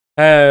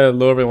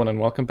Hello everyone and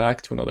welcome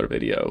back to another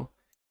video.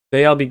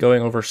 Today I'll be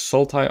going over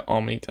Sultai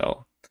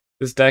OmniTell.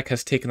 This deck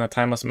has taken the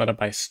timeless meta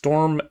by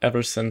storm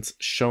ever since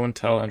Show and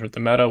Tell entered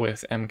the meta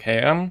with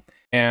MKM,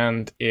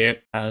 and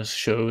it has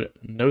showed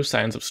no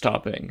signs of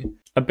stopping.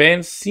 A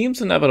ban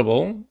seems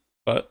inevitable,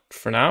 but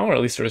for now, or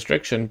at least a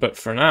restriction, but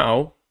for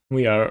now,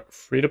 we are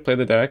free to play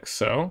the deck,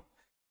 so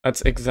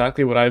that's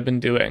exactly what I've been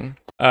doing.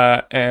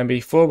 And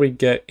before we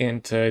get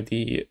into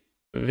the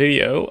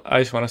video, I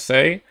just want to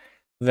say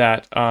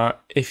that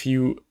if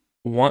you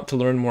want to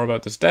learn more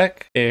about this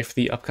deck, if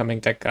the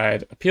upcoming deck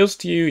guide appeals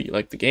to you, you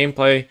like the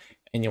gameplay,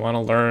 and you want to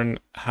learn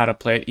how to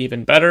play it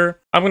even better,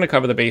 I'm going to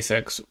cover the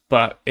basics,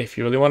 but if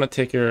you really want to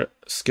take your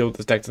skill with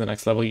this deck to the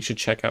next level, you should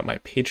check out my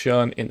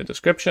Patreon in the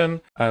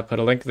description. I put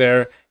a link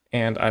there,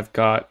 and I've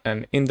got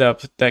an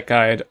in-depth deck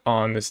guide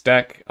on this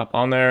deck up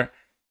on there.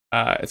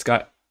 It's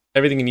got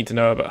everything you need to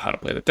know about how to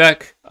play the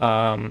deck,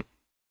 from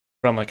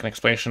like an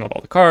explanation of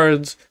all the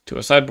cards, to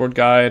a sideboard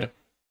guide,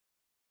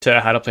 to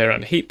how to play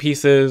around hate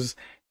pieces,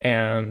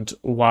 and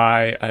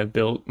why I've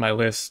built my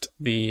list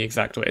the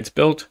exact way it's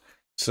built.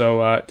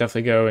 So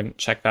definitely go and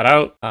check that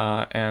out.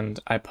 And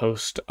I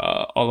post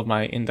all of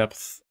my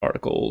in-depth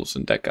articles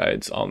and deck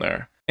guides on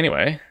there.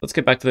 Anyway, let's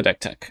get back to the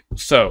deck tech.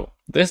 So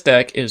this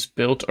deck is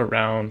built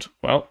around,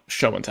 well,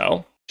 Show and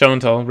Tell. Show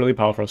and Tell, really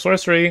powerful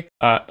sorcery.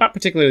 Not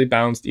particularly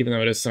balanced, even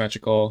though it is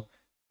symmetrical.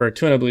 For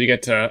 2 and a blue, you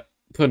get to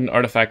put an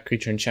artifact,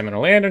 creature, enchantment,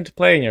 or land into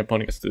play, and your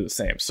opponent gets to do the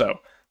same. So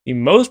the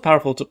most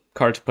powerful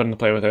card to put into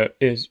play with it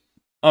is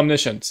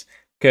Omniscience,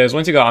 because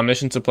once you got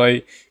Omniscience to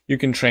play, you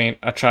can chain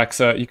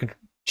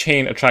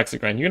Atraxa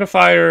Grand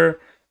Unifier,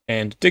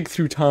 and Dig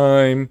Through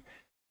Time,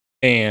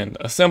 and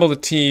assemble the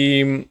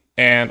team,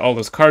 and all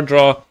this card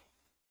draw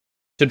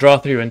to draw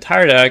through your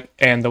entire deck.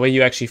 And the way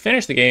you actually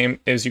finish the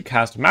game is you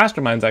cast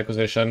Mastermind's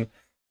Acquisition,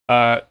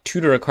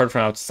 tutor a card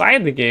from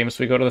outside the game,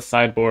 so we go to the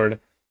sideboard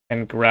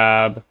and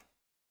grab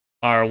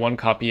our 1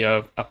 copy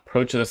of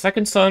Approach of the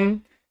Second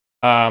Sun.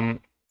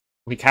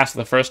 We cast it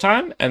the first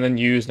time, and then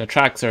use an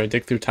Atraxa or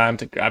Dig Through Time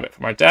to grab it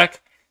from our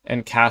deck,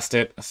 and cast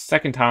it a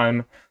second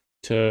time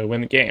to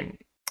win the game.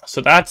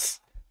 So that's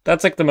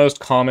like the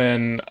most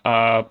common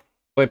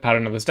play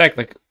pattern of this deck,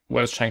 like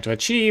what it's trying to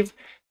achieve.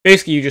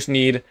 Basically, you just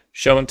need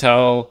Show and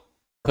Tell,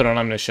 put on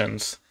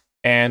Omniscience,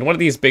 and one of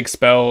these big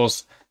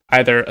spells,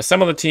 either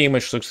Assemble the Team,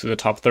 which looks through the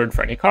top third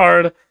for any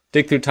card,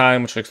 Dig Through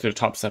Time, which looks through the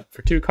top 7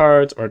 for 2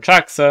 cards, or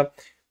Atraxa,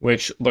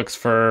 which looks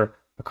for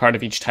a card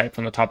of each type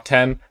from the top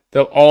 10.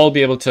 They'll all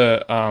be able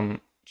to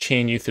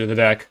chain you through the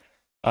deck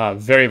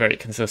very, very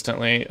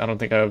consistently. I don't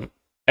think I've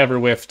ever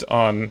whiffed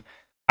on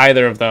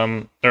either of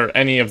them, or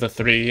any of the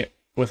 3,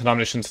 with an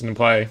Omniscience in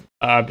play,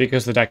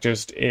 because the deck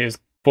just is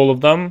full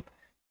of them.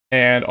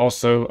 And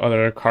also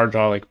other card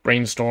draw like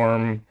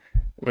Brainstorm,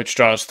 which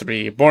draws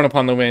 3, Born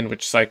Upon the Wind,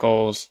 which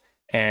cycles,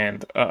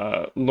 and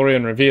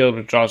Lorien Revealed,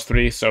 which draws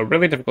 3, so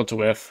really difficult to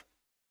whiff.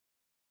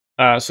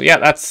 So yeah,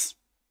 that's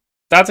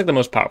like the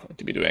most powerful thing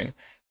to be doing.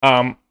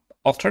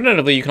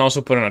 Alternatively, you can also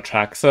put an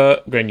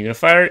Atraxa Grand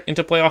Unifier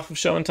into play off of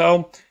Show and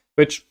Tell,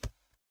 which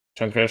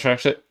Transfer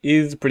Atraxa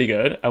is pretty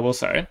good, I will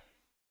say.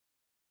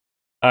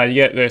 You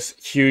get this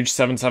huge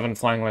 7/7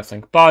 flying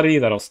lifelink body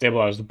that'll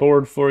stabilize the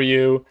board for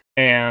you,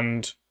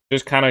 and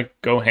just kind of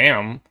go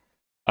ham.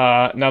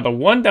 Now, the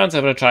one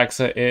downside of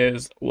Atraxa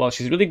is, while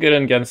she's really good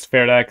against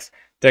fair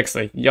decks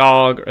like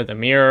Yogg or the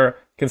Mirror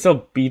can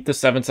still beat the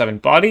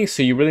 7/7 body,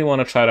 so you really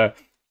want to try to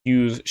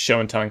use Show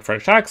and Telling for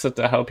Atraxa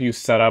to help you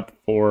set up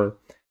for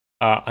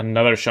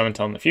another Show and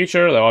Tell in the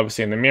future. Though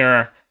obviously in the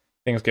Mirror,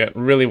 things get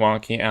really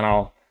wonky, and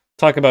I'll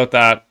talk about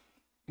that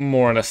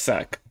more in a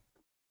sec.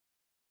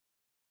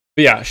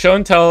 But yeah, Show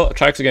and Tell,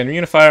 Atraxa Grand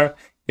Unifier,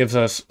 gives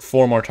us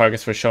 4 more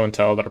targets for Show and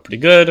Tell that are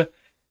pretty good.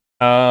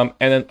 And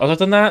then other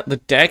than that, the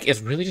deck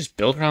is really just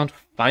built around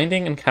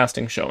finding and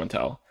casting Show and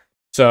Tell.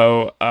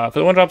 So for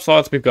the 1-drop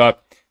slots, we've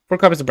got 4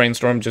 copies of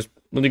Brainstorm, just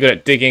really good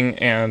at digging,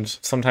 and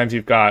sometimes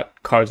you've got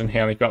cards in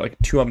hand, you've got like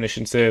 2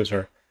 Omnisciences,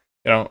 or,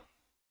 you know,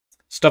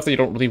 stuff that you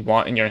don't really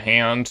want in your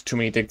hand, too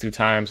many Dig Through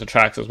Times,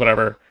 Atraxas,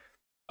 whatever.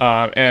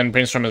 And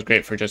Brainstorm is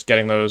great for just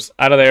getting those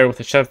out of there with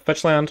a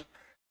fetch land.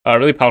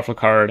 Really powerful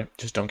card,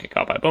 just don't get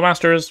caught by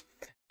Bowmasters.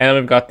 And then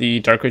we've got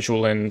the Dark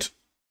Ritual and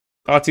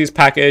Thoughtseize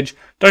package.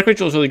 Dark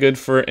Ritual is really good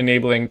for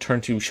enabling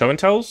turn 2 Show and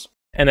Tells.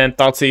 And then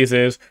Thoughtseize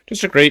is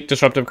just a great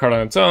disruptive card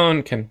on its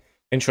own, can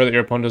ensure that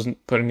your opponent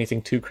doesn't put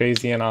anything too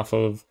crazy in off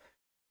of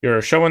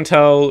your Show and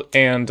Tell.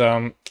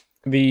 And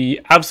the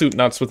absolute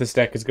nuts with this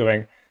deck is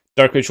going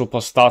Dark Ritual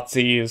plus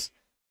Thoughtseize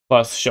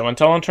plus Show and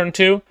Tell on turn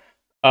 2.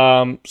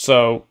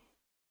 So,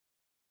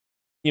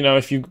 you know,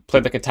 if you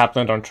played like a tap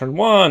land on turn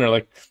 1, or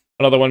like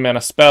another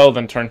 1-mana spell,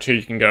 then turn 2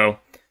 you can go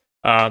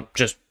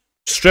just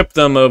strip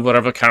them of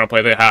whatever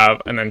counterplay they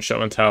have, and then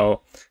Show and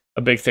Tell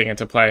a big thing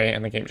into play,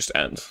 and the game just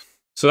ends.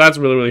 So that's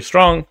really, really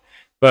strong,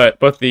 but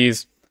both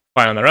these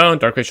fine on their own.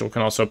 Dark Ritual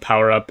can also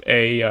power up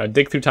a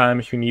Dig Through Time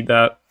if you need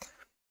that.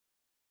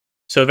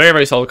 So very,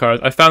 very solid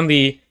cards. I found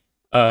the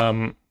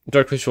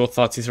Dark Ritual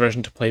Thoughtseize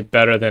version to play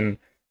better than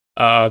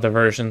the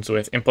versions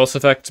with Impulse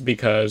Effect,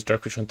 because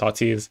Dark Ritual and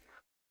Thoughtseize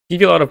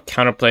give you a lot of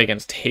counterplay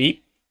against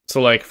hate.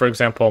 So like, for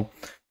example,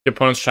 your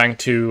opponent's trying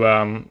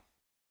to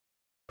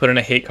put in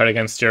a hate card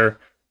against your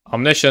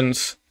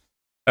Omniscience.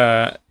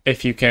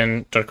 If you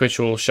can Dark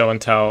Ritual, Show and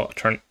Tell a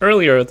turn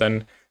earlier,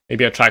 then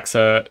maybe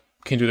Atraxa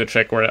can do the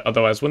trick where it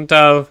otherwise wouldn't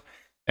have.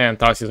 And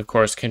Thoughtseize, of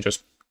course, can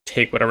just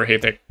take whatever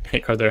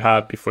hate card they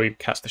have before you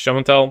cast the Show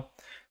and Tell.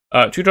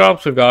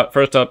 2-drops, we've got,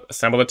 first up,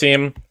 Assemble a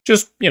Team.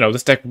 Just,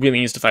 this deck really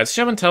needs to fight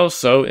Show and Tell,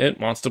 so it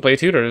wants to play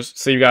tutors.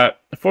 So you got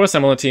 4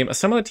 Assemble a Team.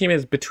 Assemble a Team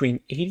is between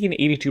 80 and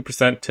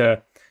 82%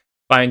 to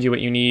find you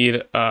what you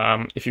need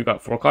if you've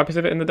got 4 copies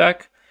of it in the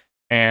deck.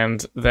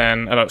 And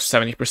then about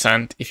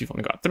 70% if you've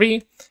only got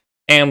 3.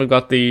 And we've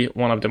got the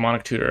one of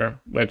Demonic Tutor,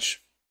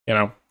 which,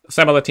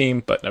 assemble a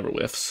team, but never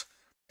whiffs.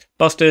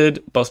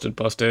 Busted,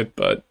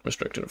 but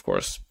restricted, of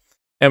course.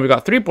 And we've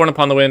got 3 Born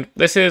Upon the Wind.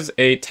 This is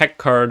a tech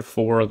card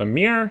for the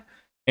Mirror,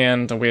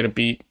 and a way to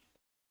beat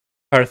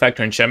Artifact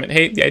or Enchantment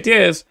Hate. The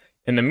idea is,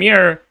 in the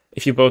Mirror,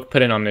 if you both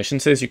put in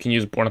Omnisciences, you can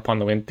use Born Upon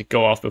the Wind to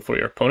go off before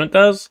your opponent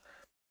does,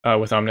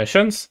 with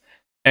Omniscience.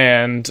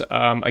 And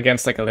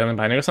against like a Leyland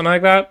Binding or something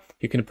like that,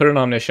 you can put an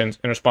Omniscience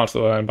in response to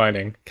the Leyland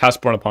Binding,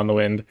 cast Born Upon the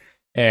Wind,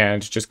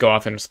 and just go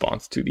off in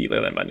response to the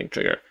Leyland Binding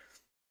trigger.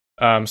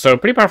 So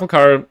pretty powerful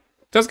card.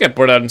 Does get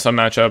bored out in some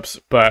matchups,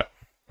 but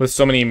with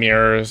so many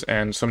mirrors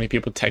and so many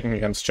people taking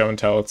against Show and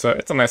Tell, it's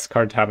a nice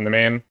card to have in the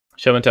main.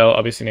 Show and Tell,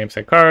 obviously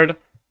namesake card,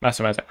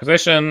 maximize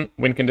acquisition,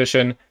 win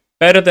condition,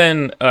 better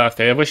than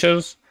Fae of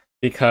Wishes,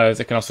 because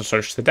it can also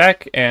search the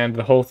deck, and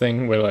the whole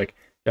thing where like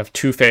you have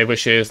 2 Fae of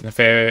Wishes and a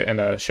Fae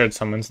and a shared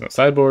summons in the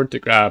sideboard to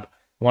grab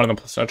one of them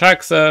plus an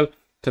Atraxa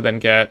to then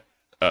get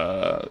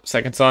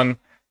Second Son,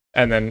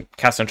 and then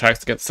cast an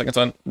Atraxa to get the Second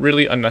Son.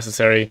 Really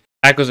unnecessary.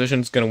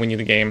 Acquisition's going to win you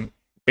the game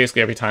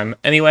basically every time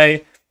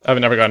anyway. I've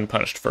never gotten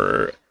punished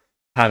for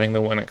having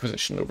the 1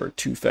 acquisition over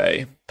 2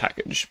 Fae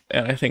package.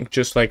 And I think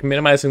just like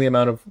minimizing the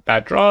amount of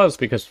bad draws,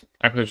 because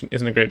acquisition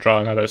isn't a great draw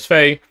and neither is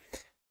Fae,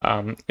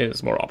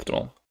 is more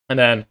optimal. And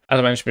then, as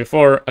I mentioned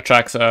before,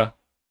 Atraxa,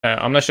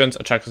 Omniscience.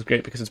 Atraxa is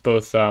great because it's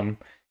both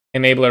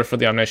enabler for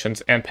the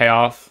Omniscience and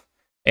payoff.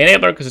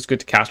 Enabler because it's good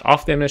to cast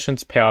off the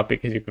Omniscience, payoff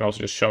because you can also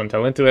just Show and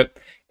Tell into it.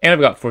 And I've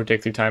got 4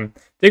 Dig Through Time.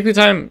 Dig Through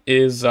Time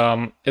is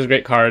a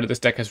great card. This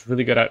deck is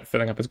really good at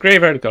filling up its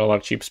graveyard. It's got a lot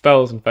of cheap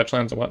spells and fetch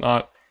lands and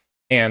whatnot.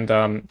 And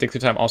Dig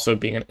Through Time also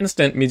being an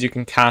instant means you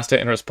can cast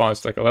it in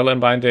response to like a Leyland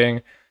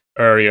Binding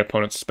or your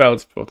opponent's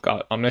spells. You've both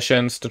got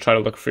Omniscience to try to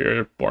look for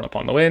your Born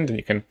Upon the Wind, and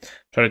you can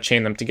try to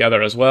chain them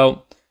together as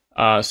well.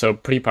 So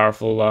pretty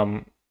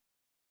powerful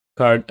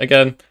card.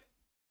 Again,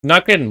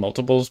 not great in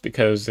multiples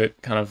because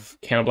it kind of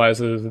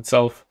cannibalizes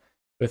itself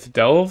with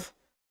Delve,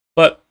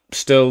 but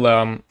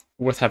still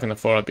worth having the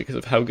 4 because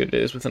of how good it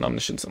is with an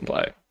Omniscience in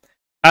play.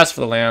 As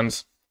for the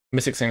lands,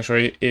 Mystic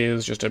Sanctuary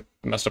is just a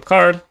messed up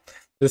card.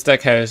 This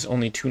deck has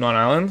only 2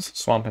 non-islands,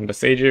 Swamp and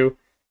Boseiju,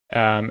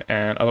 and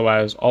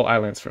otherwise all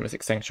islands for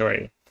Mystic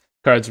Sanctuary.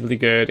 The card's really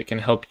good. It can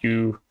help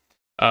you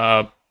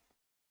kind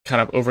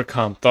of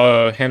overcome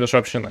the hand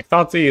disruption like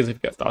Thoughtseize. If you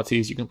get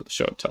Thoughtseize, you can put the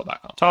Show and Tell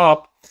back on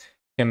top.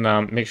 You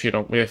can make sure you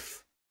don't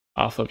whiff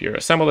off of your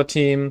Assemble a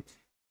Team.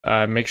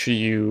 Make sure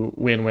you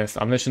win with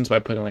Omniscience by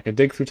putting like a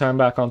Dig Through Time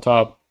back on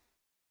top.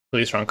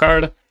 Really strong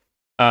card.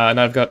 And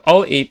I've got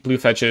all 8 blue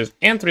fetches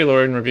and 3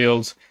 Lorien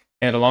Revealed,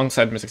 and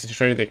alongside Mystic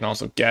Sanctuary, they can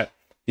also get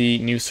the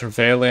new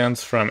Surveil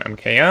lands from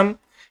MKM,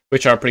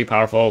 which are pretty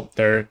powerful.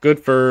 They're good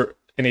for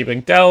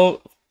enabling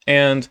Delve,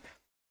 and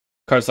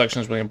card selection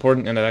is really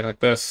important in a deck like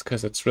this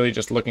because it's really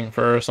just looking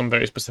for some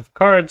very specific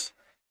cards.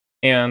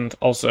 And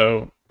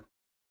also,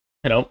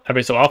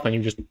 every so often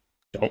you just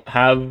don't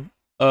have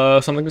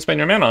something to spend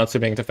your mana on, so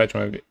being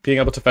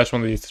able to fetch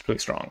one of these is really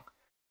strong.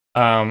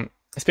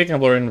 Speaking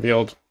of Lorien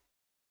Revealed,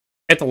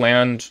 it's a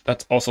land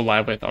that's also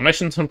live with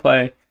Omniscience in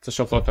play. It's a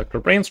shuffle effect for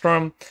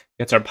Brainstorm.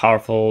 It's our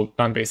powerful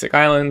non-basic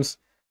islands.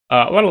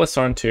 A lot of lists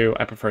are on 2.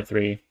 I prefer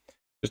 3,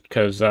 just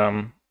because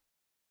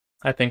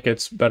I think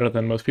it's better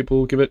than most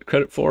people give it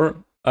credit for.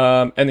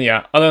 And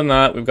yeah, other than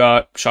that, we've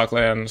got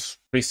Shocklands,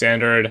 pretty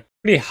standard.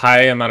 Pretty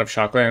high amount of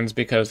Shocklands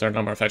because there are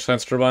no more fetch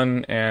lands to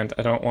run, and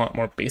I don't want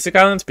more basic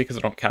islands because I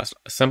don't cast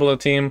Assemble a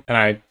Team, and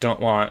I don't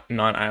want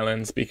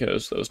non-islands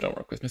because those don't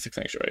work with Mystic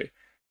Sanctuary.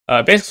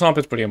 Basic Swamp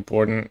is pretty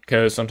important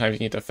because sometimes you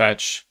need to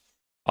fetch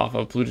off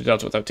of Polluted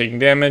Delta without taking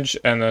damage,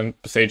 and then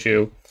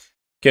Boseiju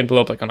can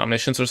blow up like an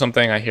Omniscience or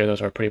something. I hear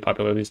those are pretty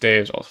popular these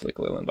days, also like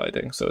Leyland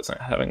Binding, so it's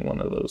not having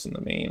one of those in the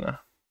main.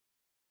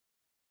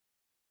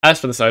 As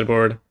for the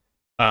sideboard,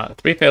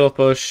 3 Fatal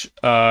Push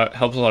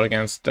helps a lot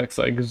against decks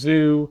like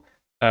Zoo,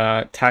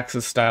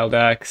 Taxes style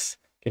decks,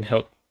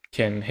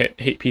 can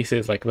hit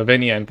pieces like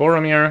Lavinia and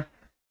Boromir.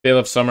 Veil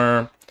of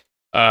Summer,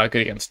 good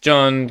against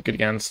Jund, good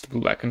against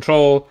Blue-Black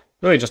Control.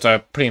 Really just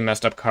a pretty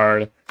messed up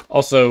card.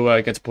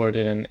 Also gets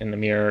boarded in the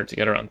mirror to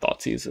get around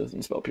Thoughtseizes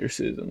and Spell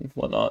Pierces and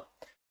whatnot.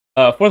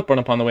 4th Born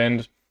Upon the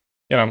Wind.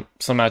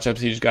 Some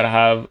matchups you just gotta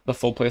have the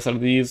full place out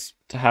of these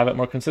to have it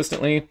more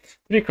consistently.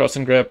 Pretty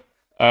Crossing Grip,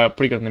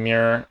 pretty good in the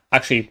mirror.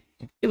 Actually,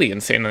 really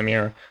insane in the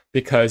mirror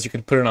because you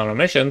can put it on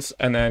Omniscience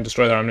and then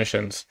destroy their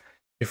Omniscience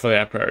before they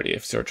have priority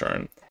if it's your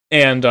turn.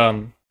 And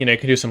you know, you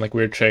can do some like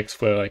weird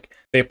tricks where like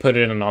they put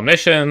it in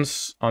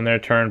Omniscience on their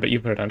turn, but you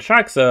put it on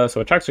Traxa,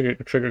 so a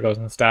Traxa trigger goes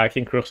in the stack.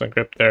 You can crucially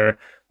encrypt their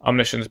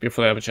Omniscience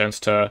before they have a chance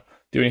to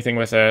do anything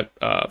with it.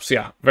 So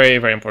yeah, very,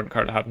 very important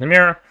card to have in the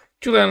mirror.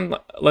 Julian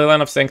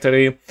Leyline of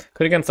Sanctity,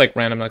 good against like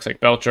random decks like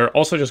Belcher,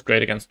 also just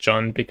great against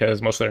Jund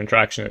because most of their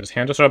interaction is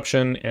hand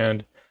disruption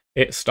and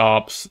it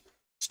stops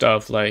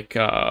stuff like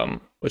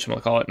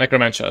whatchamacallit,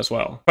 Necromantia as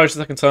well. Approach the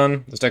Second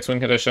Sun, this deck's win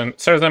condition.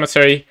 Sarah's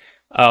Emissary,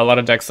 a lot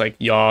of decks like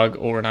Yogg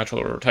or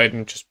Natural or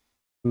Titan just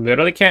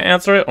literally can't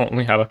answer it,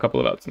 only have a couple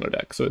of outs in their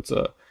deck. So it's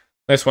a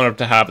nice one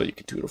to have that you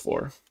can tutor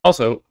for.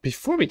 Also,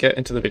 before we get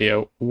into the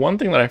video, one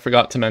thing that I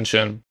forgot to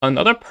mention,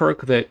 another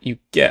perk that you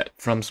get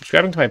from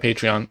subscribing to my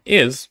Patreon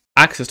is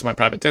access to my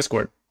private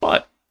Discord,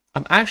 but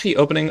I'm actually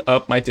opening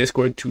up my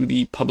Discord to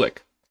the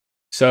public.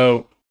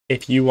 So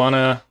if you want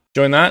to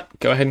join that,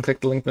 go ahead and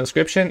click the link in the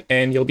description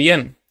and you'll be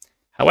in.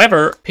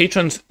 However,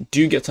 patrons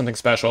do get something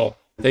special.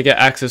 They get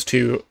access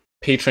to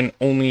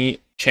patron-only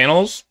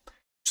channels,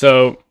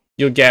 so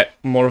you'll get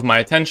more of my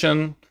attention.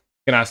 You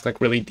can ask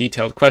like really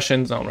detailed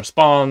questions and I'll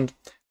respond,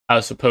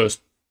 as opposed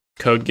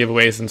to code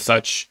giveaways and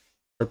such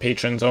for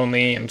patrons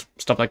only and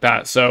stuff like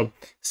that. So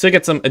still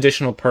get some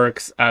additional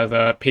perks as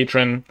a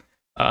patron.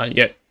 You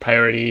get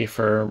priority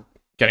for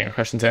getting your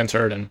questions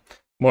answered and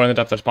more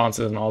in-depth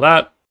responses and all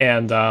that.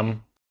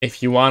 And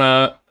if you want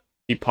to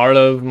be part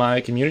of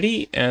my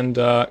community and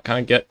kind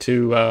of get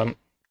to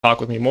talk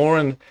with me more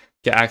and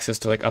get access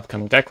to like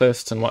upcoming deck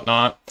lists and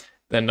whatnot,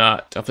 then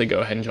definitely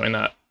go ahead and join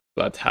that.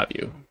 Glad to have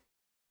you.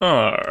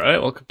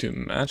 Alright, welcome to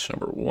match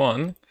number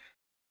 1.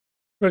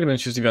 We're going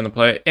to choose to be on the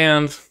play,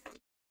 and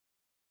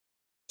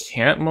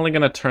can't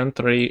mulligan a turn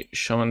 3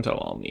 show and tell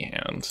Omni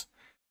hand.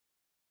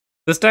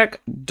 This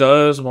deck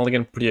does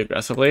mulligan pretty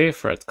aggressively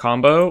for its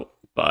combo,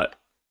 but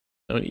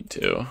no need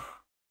to.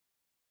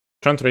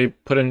 Turn 3,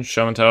 put in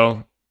show and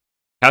tell,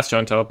 cast show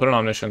and tell, put in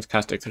Omniscience,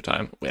 cast Dig Through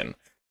Time, win.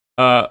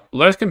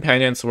 Lars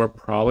Companion, so we're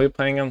probably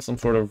playing on some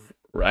sort of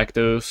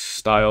Rakdos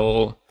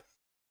style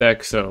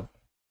deck, so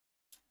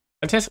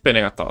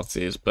anticipating a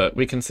Thoughtseize, but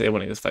we can say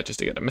one of these fetches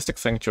to get a Mystic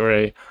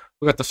Sanctuary.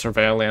 We got the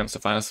Surveillance to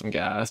find us some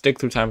gas. Dig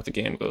Through Time if the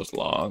game goes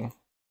long.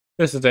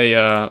 This is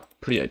a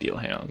pretty ideal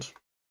hand.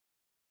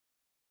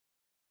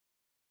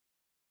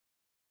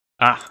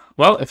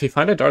 Well, if we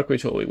find a Dark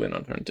Ritual, we win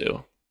on turn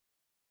 2.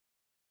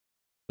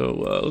 So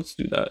let's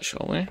do that,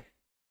 shall we?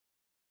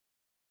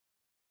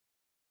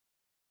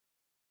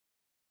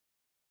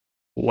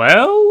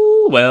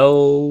 Well.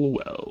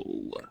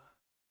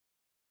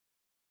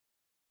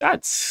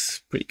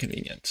 That's pretty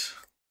convenient.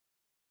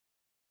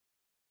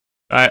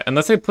 Alright,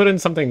 unless they put in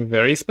something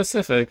very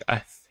specific, I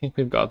think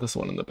we've got this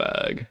one in the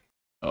bag.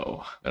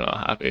 Oh, they're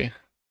not happy.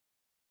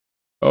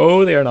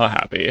 Oh, they are not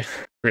happy.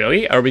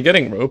 Really? Are we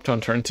getting roped on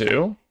turn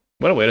 2?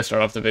 What a way to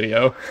start off the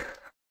video.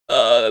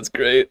 That's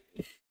great.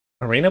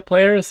 Arena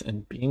players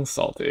and being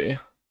salty.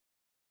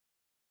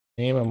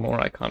 Name a more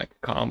iconic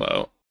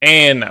combo.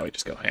 And now we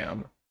just go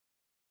ham.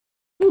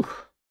 Whew.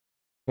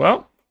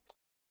 Well,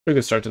 pretty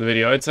good start to the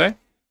video, I'd say.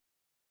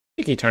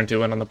 Cheeky turn 2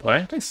 win on the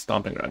play. Nice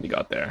stomping ground you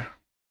got there.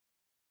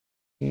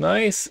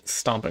 Nice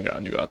stomping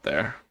ground you got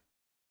there.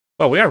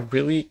 Well, we are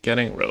really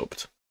getting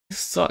roped. This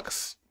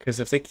sucks, because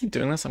if they keep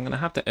doing this, I'm going to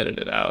have to edit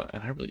it out,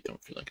 and I really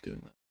don't feel like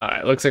doing that.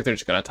 Alright, looks like they're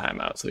just going to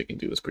time out, so we can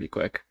do this pretty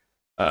quick.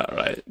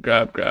 Alright,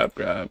 grab.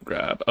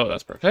 Oh,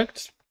 that's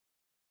perfect.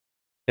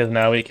 Because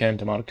now we can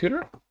Demonic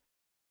Tutor.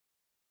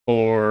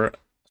 For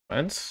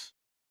Spence.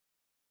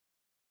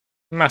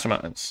 Master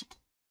Mountains.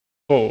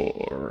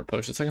 For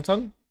Approach the Second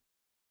Sun.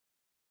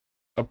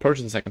 Approach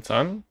the Second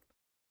Sun.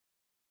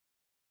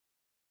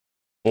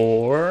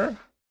 For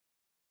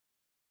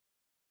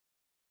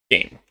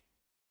game.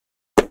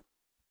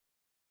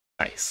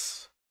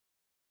 Nice.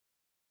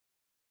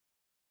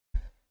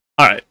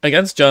 Alright,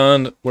 against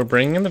Jund, we're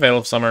bringing in the Veil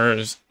of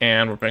Summers,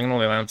 and we're bringing the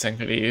Leyline of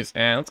Sanctities,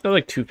 and let's go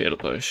like 2 Fatal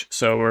Push.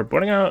 So we're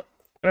boarding out,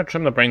 gonna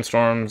trim the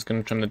Brainstorms,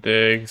 gonna trim the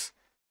Digs,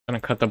 gonna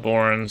cut the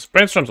Borns.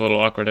 Brainstorm's a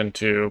little awkward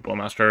into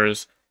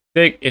Bowmasters.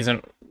 Dig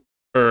isn't,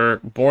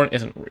 or Born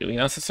isn't really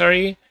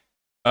necessary.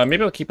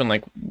 Maybe I'll keep in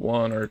like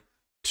 1 or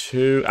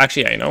 2.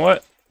 Actually, yeah, you know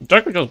what?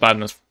 Dark Ritual's bad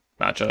in this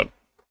matchup.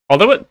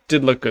 Although it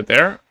did look good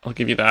there, I'll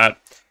give you that.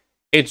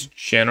 It's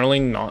generally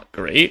not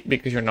great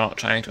because you're not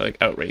trying to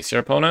like outrace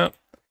your opponent.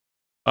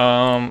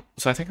 So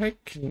I think I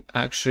can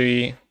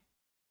actually,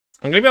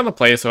 I'm gonna be on the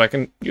play, so I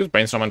can use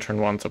Brainstorm on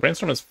turn 1. So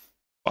Brainstorm is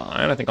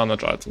fine. I think on the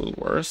draw it's a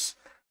little worse.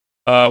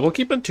 We'll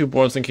keep in 2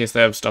 boards in case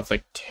they have stuff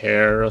like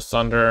Tear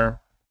Asunder.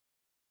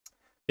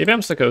 Maybe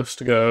I'm supposed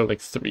to go like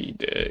 3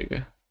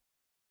 Dig.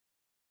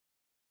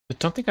 I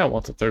don't think I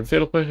want the 3rd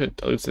Fatal Push. It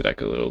dilutes the deck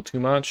a little too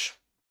much.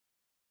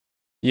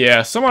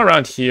 Yeah, somewhere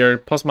around here,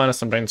 plus minus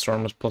some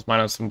Brainstorms, plus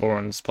minus some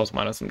Borns, plus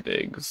minus some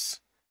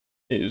Digs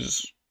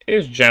is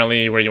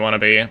generally where you want to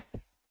be.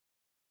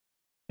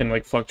 Can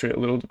like fluctuate a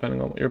little depending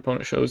on what your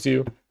opponent shows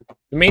you.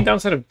 The main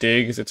downside of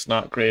Digs, it's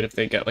not great if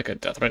they get like a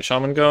Deathrite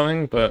Shaman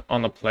going, but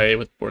on the play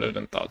with boarded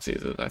and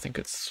Thoughtseizes, I think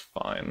it's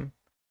fine.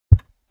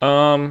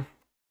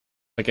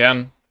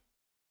 Again,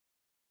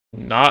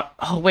 Not.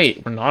 Oh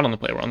wait, we're not on the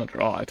play. We're on the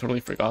draw. I totally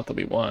forgot that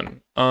we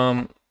won.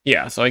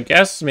 Yeah. So I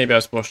guess maybe I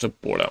was supposed to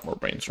board out more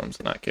brainstorms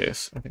in that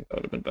case. I think that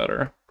would have been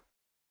better,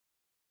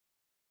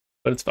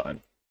 but it's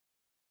fine.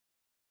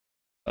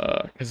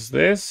 Because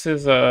this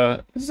is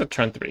a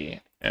turn 3,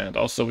 and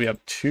also we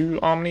have 2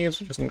 Omnis,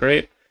 which isn't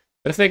great.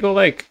 But if they go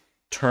like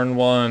turn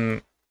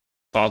 1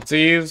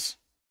 Thoughtseize,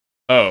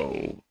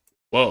 oh,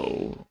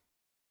 whoa,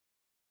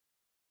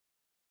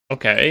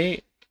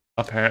 okay.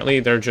 Apparently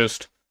they're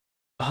just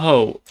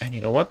and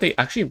you know what? They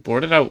actually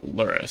boarded out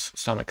Luris,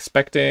 so I'm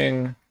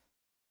expecting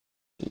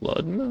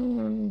Blood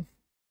Moon,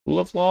 Pool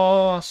of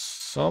Law,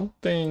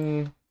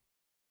 something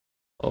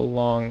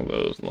along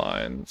those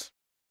lines.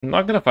 I'm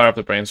not gonna fire up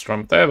the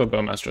Brainstorm. If they have a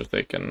Bowmasters,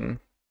 they can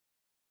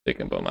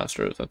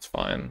Bowmasters, that's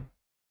fine.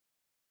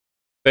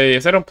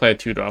 If they don't play a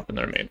 2-drop in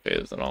their main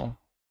phase, then I'll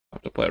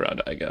have to play around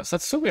it, I guess.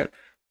 That's so weird.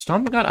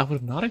 Storm God, I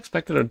would have not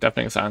expected a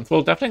Deafening Silence.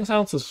 Well, Deafening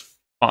Silence is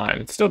fine.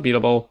 It's still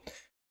beatable.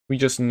 We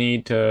just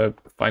need to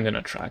find an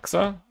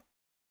Atraxa.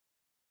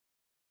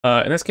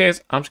 In this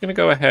case, I'm just going to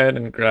go ahead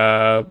and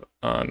grab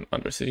an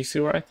Undercity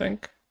Sewer, I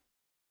think.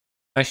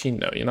 Actually,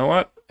 no. You know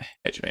what?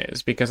 Hedge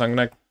Maze, because I'm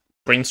going to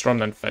Brainstorm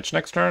then fetch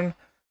next turn.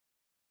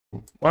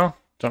 Well,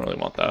 don't really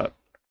want that.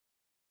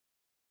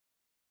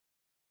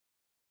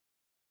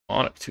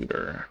 Onyx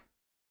Tutor.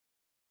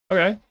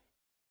 Okay.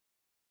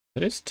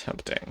 It is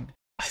tempting.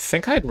 I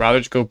think I'd rather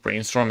just go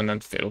Brainstorm and then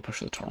Fatal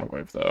Push the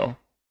Tarmogoyf, though.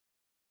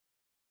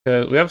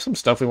 Because we have some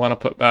stuff we want to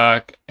put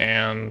back,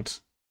 and...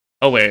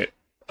 Oh, wait.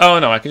 Oh,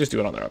 no, I could just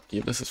do it on their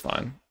upkeep. This is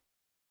fine.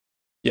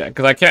 Yeah,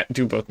 because I can't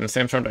do both in the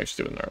same turn, but I just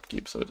do it in their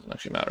upkeep, so it doesn't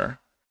actually matter.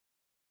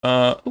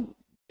 Ooh,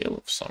 Gale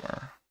of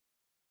Summer.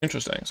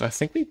 Interesting. So I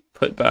think we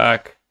put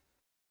back...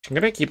 I'm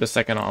going to keep the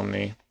second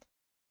Omni.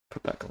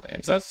 Put back a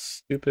land. Is that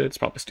stupid? It's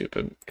probably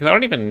stupid. Because I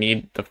don't even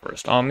need the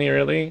first Omni,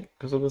 really,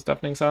 because of this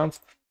Deafening Sounds.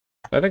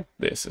 I think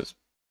this is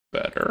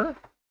better.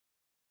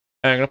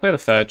 And I'm going to play the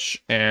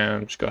fetch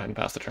and just go ahead and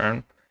pass the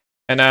turn.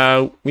 And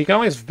now we can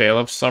always Veil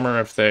of Summer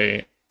if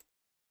they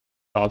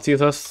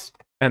Thoughtseize us.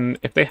 And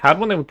if they had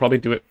one, they would probably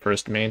do it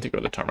first main to go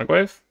to the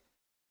Tarmogoyf.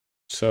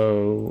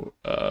 So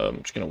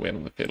I'm just going to wait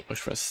on the Fatal Push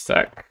for a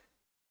sec.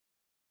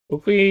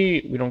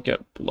 Hopefully we don't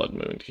get Blood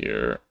Mooned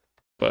here.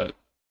 But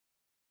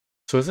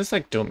so is this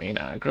like domain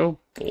aggro?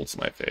 Bolts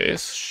my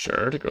face.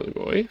 Sure, to grow the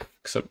Goyf.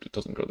 Except it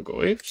doesn't grow the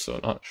Goyf, so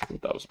not sure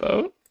what that was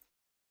about.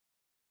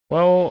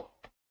 Well,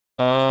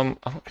 I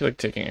don't feel like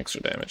taking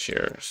extra damage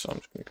here, so I'm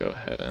just gonna go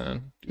ahead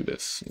and do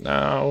this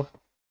now.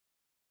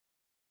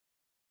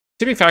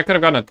 To be fair, I could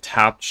have gotten a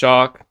tap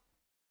shock,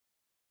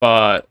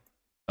 but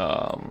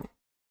it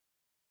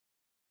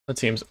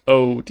seems,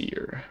 oh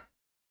dear.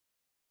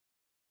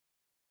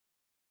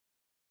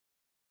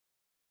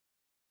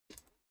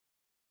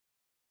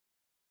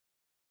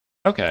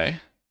 Okay.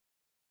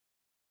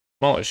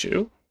 Small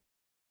issue.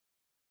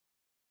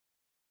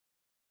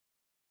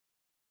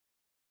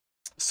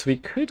 So we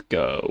could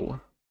go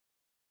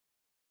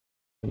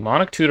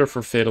Demonic Tutor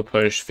for Fatal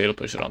Push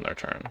it on their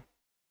turn.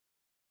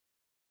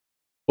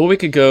 Or we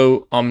could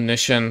go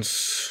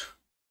Omniscience,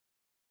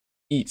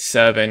 eat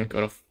 7,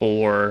 go to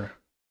 4.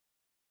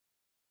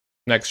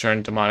 Next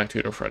turn, Demonic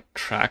Tutor for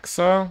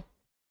Atraxa.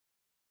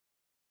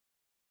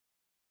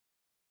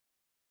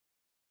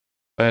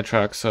 By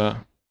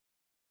Atraxa.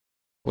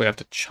 We have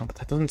to chump.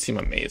 That doesn't seem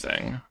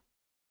amazing.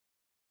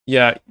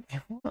 Yeah,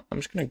 I'm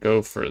just gonna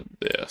go for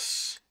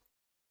this.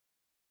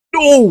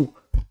 No!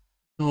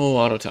 No,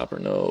 Auto Tapper,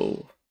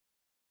 no.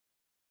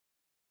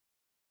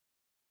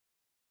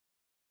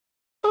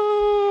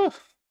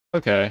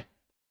 Okay.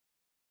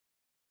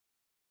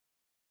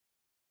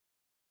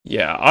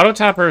 Yeah, Auto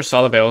Tapper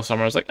saw the Veil of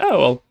Summer. I was like,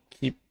 oh, I'll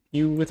keep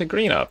you with a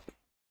green up.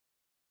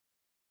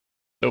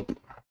 Nope.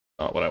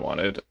 Not what I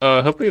wanted.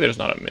 Hopefully there's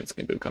not a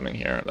Minskin Boo coming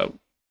here. That would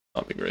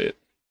not be great.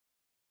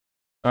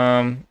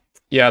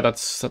 Yeah,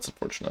 that's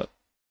unfortunate.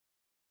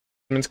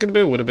 Minskin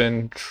Boo would have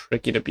been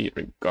tricky to beat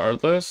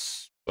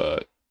regardless,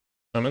 but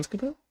no Minskin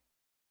Boo?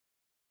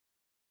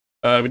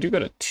 We do go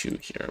to 2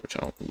 here, which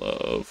I don't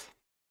love.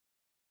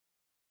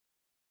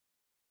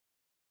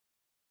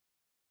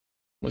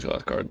 What's your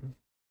last card?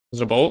 Is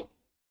it a Bolt?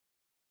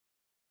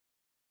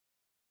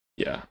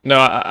 Yeah. No,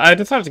 I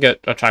decided to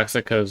get Atraxa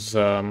because,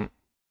 I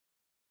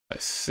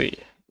see.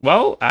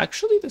 Well,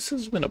 actually, this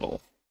is winnable.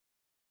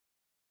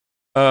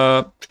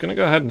 Just gonna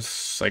go ahead and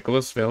cycle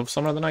this Veil of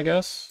Summer then, I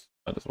guess.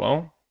 Might as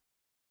well.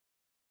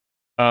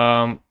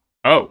 Oh,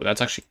 that's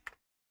actually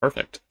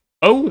perfect.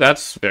 Oh,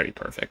 that's very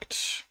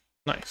perfect.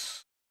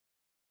 Nice.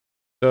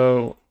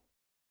 So,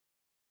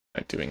 what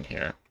am I doing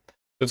here?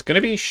 So it's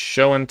gonna be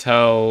Show and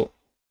Tell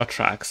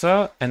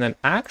Atraxa, and then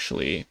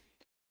actually,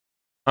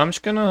 I'm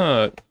just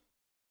gonna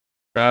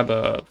grab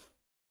a,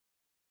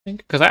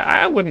 because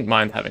I wouldn't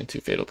mind having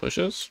 2 Fatal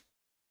Pushes.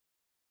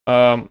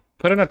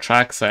 Put in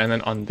Atraxa, and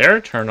then on their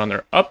turn, on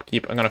their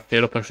upkeep, I'm gonna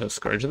Fatal Push the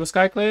Scourge of the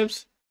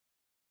Skyclaves.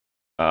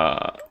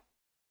 I'd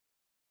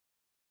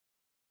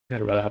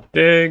rather have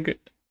Dig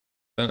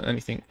than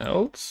anything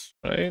else,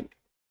 right?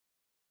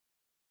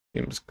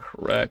 Seems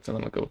correct, and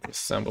then I'll go with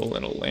Assemble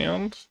and a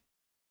land.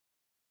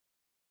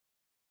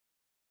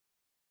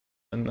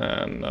 And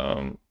then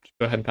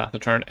go ahead and pass the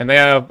turn. And they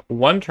have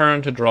one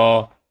turn to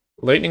draw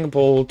Lightning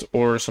Bolt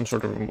or some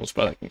sort of removal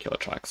spell that can kill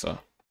Atraxa.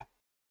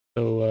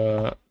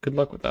 So good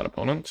luck with that,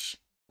 opponent.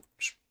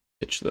 Just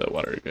pitch the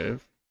Watery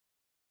Grave.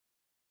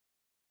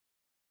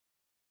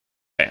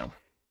 Bam.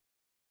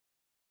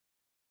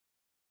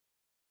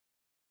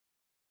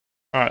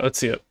 Alright, let's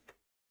see it.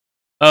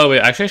 Oh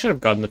wait, actually I should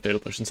have gotten the Fatal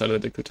Push inside of the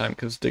Dig Through Time,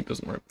 because Dig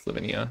doesn't work with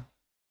Lavinia.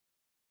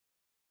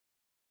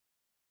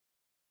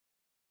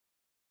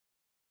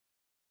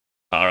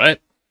 Alright.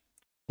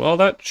 Well,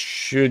 that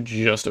should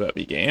just about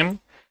be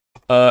game.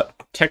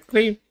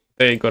 Technically,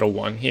 they go to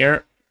 1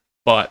 here,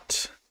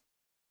 but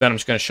then I'm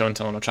just going to show and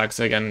tell on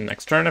Atraxa again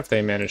next turn if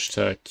they manage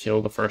to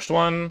kill the first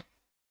one.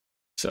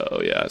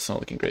 So yeah, it's not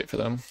looking great for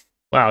them.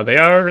 Wow, they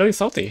are really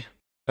salty.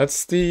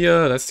 That's the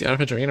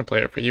average arena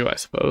player for you, I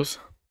suppose.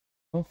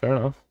 Well, fair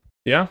enough.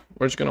 Yeah,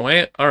 we're just gonna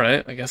wait.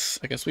 Alright, I guess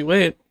we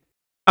wait.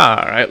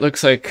 Alright,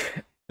 looks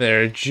like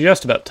they're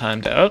just about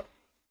timed out.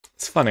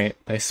 It's funny,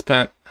 they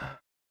spent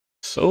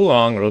so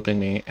long roping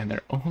me, and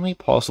their only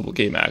possible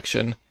game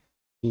action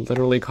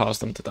literally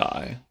caused them to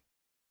die.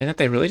 And that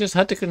they really just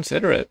had to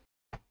consider it.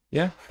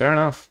 Yeah, fair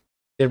enough.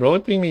 They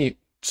roping me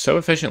so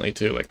efficiently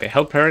too. Like, they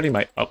held priority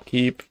my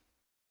upkeep.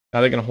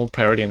 Now they're gonna hold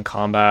priority in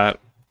combat.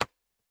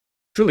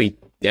 Truly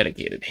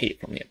dedicated hate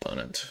from the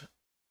opponent.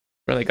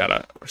 Really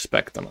gotta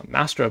respect them, a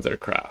master of their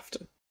craft,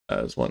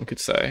 as one could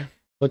say.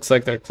 Looks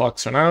like their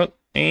clocks run out,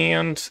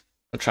 and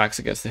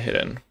Atraxa gets the hit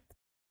in.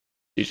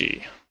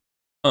 GG.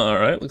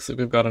 Alright, looks like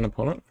we've got an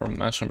opponent from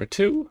match number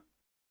 2.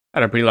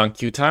 Had a pretty long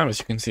queue time, as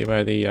you can see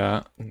by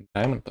the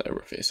diamond player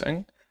we're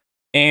facing.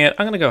 And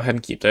I'm gonna go ahead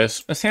and keep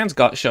this. This hand's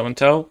got Show and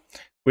Tell,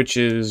 which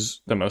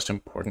is the most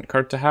important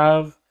card to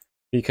have,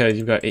 because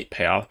you've got 8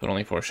 payoff, but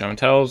only 4 Show and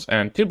Tells,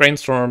 and 2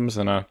 Brainstorms,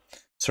 and a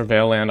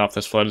Surveil land off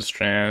this Flooded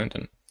Strand,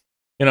 and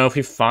you know, if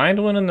we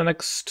find one in the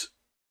next...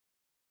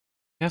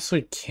 I guess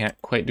we can't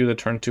quite do the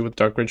turn 2 with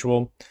Dark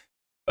Ritual,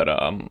 but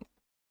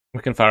we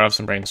can fire off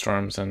some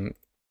Brainstorms, and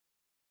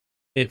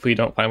if we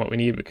don't find what we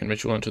need, we can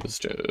Ritual into this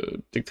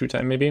Dig Through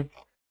Time, maybe.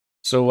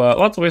 So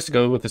lots of ways to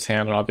go with this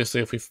hand, and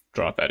obviously if we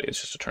draw Betty,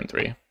 it's just a turn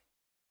 3.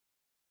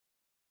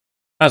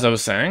 As I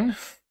was saying,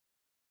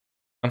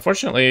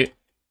 unfortunately,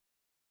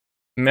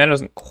 mana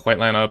doesn't quite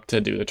line up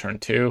to do the turn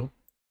 2,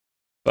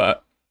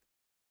 but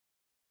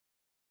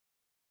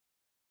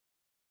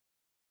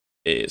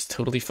is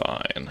totally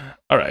fine.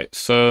 Alright,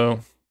 so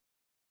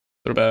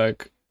throw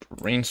back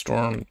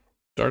Brainstorm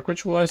Dark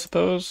Ritual, I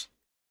suppose.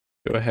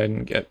 Go ahead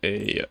and get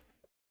a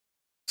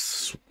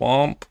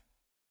Swamp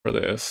for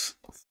this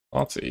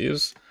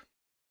Thoughtseize.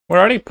 We're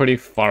already pretty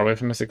far away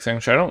from Mystic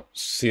Sanctuary. I don't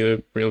see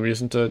a real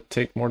reason to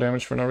take more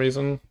damage for no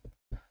reason.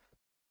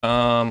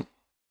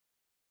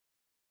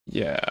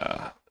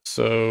 Yeah,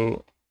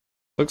 so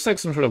looks like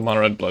some sort of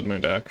mono red Blood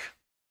Moon deck.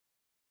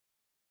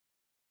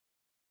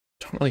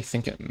 Don't really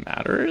think it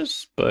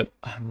matters, but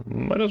I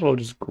might as well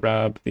just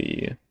grab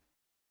the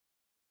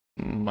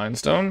Mind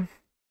Stone,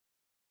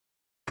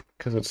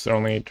 because it's their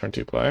only turn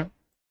 2 play.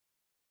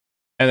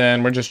 And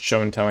then we're just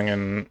show and telling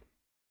in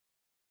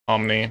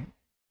Omni,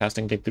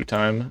 casting Dig Through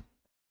Time,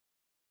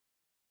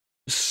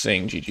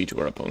 saying GG to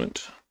our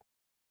opponent.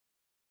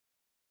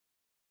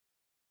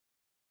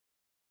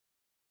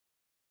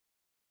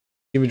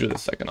 Even do the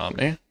second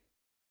Omni.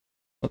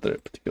 Not that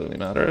it particularly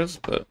matters,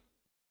 but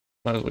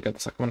might as well get the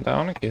second one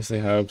down in case they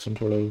have some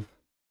sort of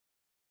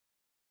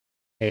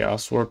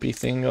Chaos Warpy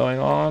thing going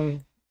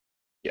on.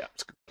 Yeah,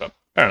 let's go up.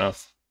 Fair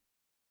enough.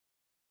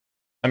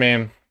 I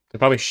mean, they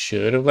probably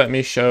should have let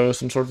me show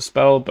some sort of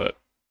spell, but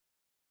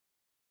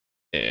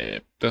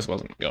this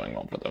wasn't going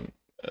well for them,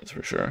 that's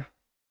for sure.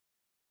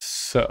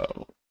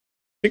 So,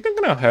 I think I'm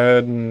gonna go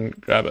ahead and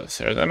grab a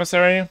Sarah's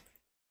Emissary.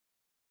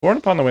 Born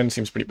Upon the Wind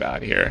seems pretty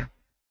bad here.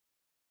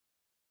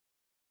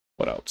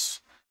 What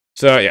else?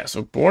 So yeah,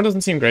 so Born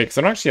doesn't seem great because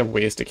I don't actually have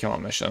ways to kill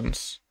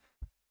Omniscience.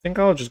 I think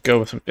I'll just go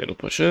with some Fatal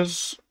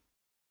Pushes.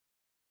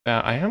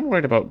 I am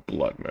worried about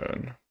Blood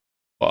Moon,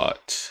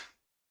 but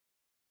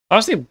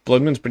honestly,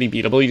 Blood Moon's pretty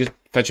beatable. You just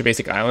fetch a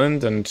basic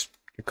island and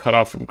you're cut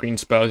off from green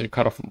spells, you're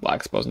cut off from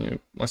black spells, and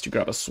unless you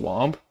grab a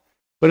Swamp.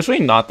 But it's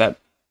really not that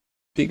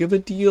big of a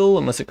deal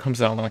unless it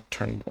comes out on like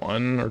turn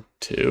 1 or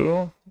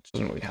 2, which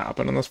doesn't really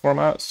happen in this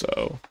format,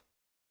 so I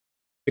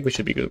think we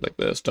should be good like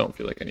this. Don't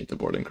feel like I need to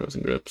board in Crows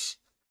and Grips.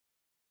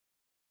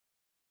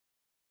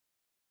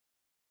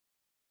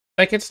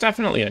 Like, it's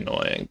definitely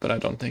annoying, but I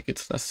don't think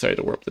it's necessary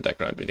to warp the deck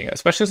around beating it,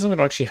 especially since we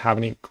don't actually have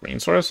any green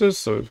sources,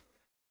 so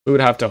we would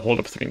have to hold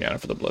up 3 mana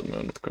for the Blood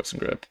Moon with Crows and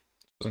Grip.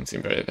 Doesn't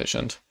seem very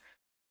efficient.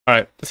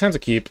 Alright, this hand's a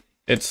keep.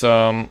 It's,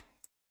 I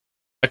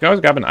can always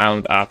grab an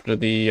island after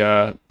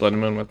the Blood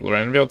Moon with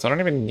Lorenville, so I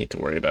don't even need to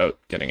worry about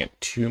getting it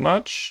too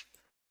much.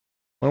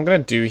 What I'm going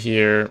to do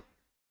here...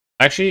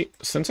 Actually,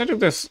 since I do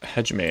this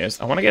Hedge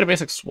Maze, I want to get a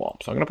basic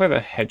Swamp, so I'm going to play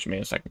the Hedge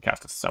Maze so I can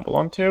cast Assemble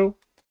onto.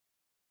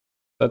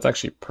 That's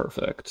actually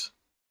perfect.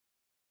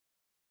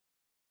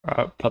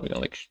 Probably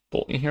gonna like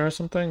bolt me here or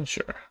something.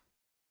 Sure.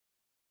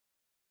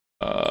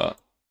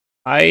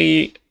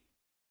 I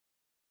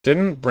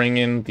didn't bring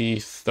in the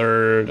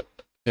third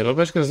a little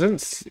bit because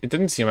it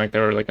didn't seem like they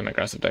were like an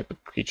aggressive deck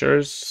with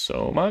creatures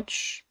so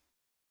much.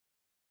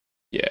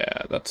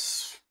 Yeah,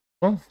 that's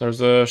well.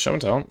 There's a show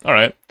and tell. All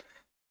right.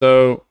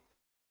 So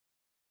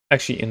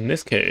actually, in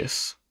this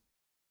case,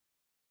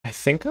 I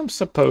think I'm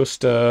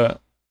supposed to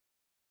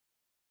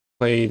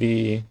play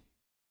the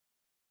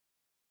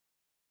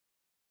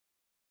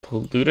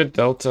polluted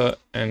delta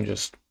and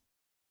just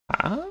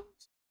pass.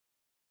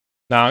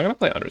 No, I'm gonna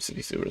play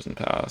Undercity Sewers and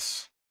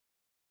pass.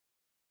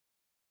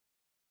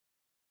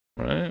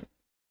 Right?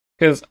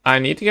 Because I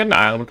need to get an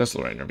island because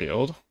Lorraine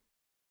revealed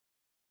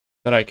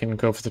that I can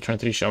go for the turn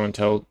 3 show and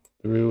tell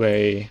through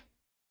a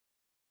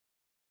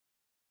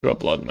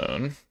Blood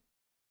Moon.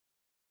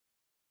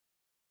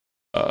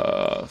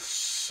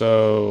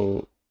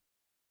 So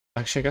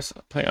actually I guess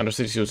playing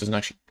Undercity Sewers doesn't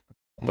actually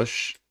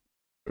accomplish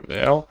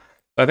prevail.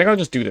 But I think I'll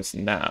just do this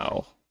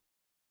now.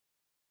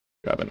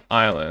 Grab an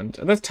island.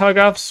 And this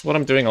telegraphs what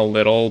I'm doing a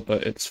little,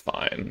 but it's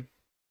fine.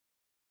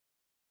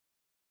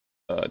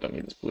 I don't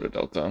need this Pluto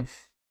Delta.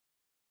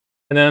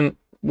 And then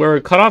we're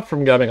cut off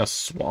from grabbing a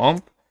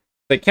swamp.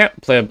 They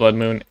can't play a Blood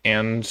Moon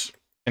and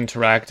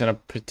interact in a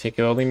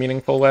particularly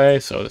meaningful way,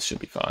 so this should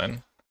be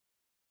fine.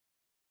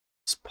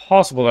 It's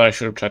possible that I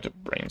should have tried to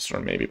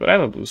brainstorm maybe, but I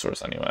have a blue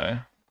source anyway.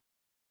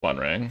 One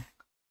ring.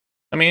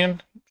 I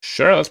mean,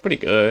 sure, that's pretty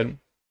good.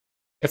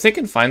 If they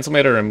can find some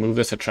way to remove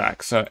this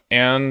Atraxa,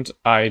 and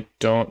I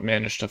don't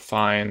manage to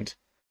find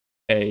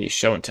a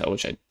show and tell,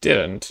 which I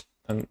didn't,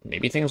 then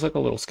maybe things look a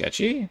little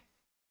sketchy.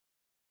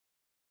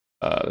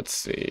 Let's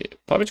see.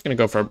 Probably just going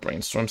to go for a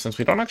brainstorm since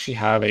we don't actually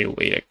have a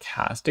way to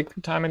cast it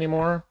through time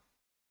anymore.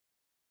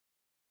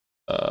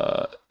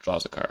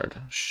 Draws a card.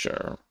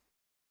 Sure.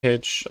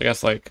 Pitch. I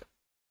guess like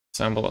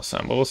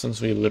assemble, since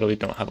we literally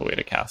don't have a way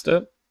to cast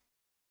it.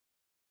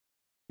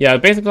 Yeah,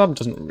 basic club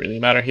doesn't really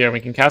matter here. We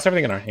can cast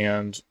everything in our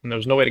hand, and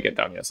there's no way to get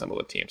down the assemble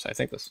a team, so I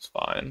think this is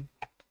fine.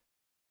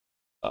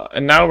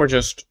 And now we're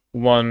just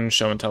one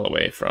show and tell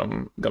away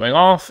from going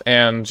off,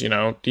 and, you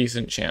know,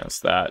 decent chance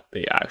that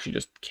they actually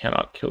just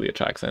cannot kill the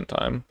Atraxa in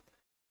time.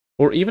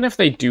 Or even if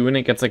they do and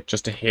it gets, like,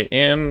 just a hit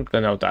in,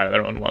 then they'll die to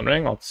their own One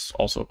Ring. That's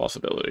also a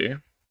possibility.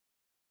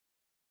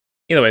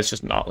 Either way, it's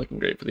just not looking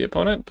great for the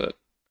opponent, but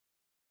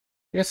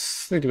I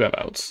guess they do have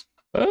outs.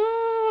 I'm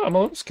a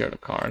little scared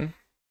of Karn.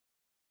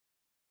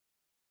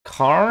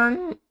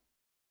 Karn?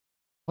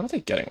 What are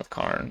they getting with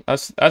Karn?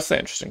 That's the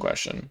interesting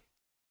question.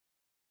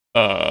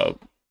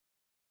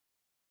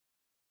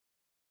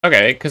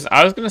 Okay, because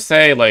I was gonna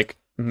say, like,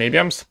 maybe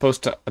I'm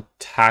supposed to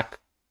attack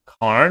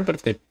Karn, but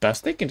if the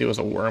best they can do is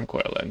a Worm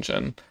Coil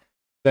Engine,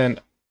 then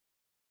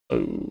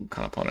oh,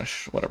 kind of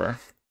punish, whatever.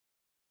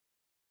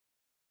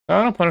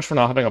 Kind of punish for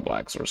not having a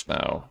black source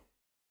now.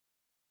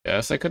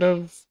 Yes, I could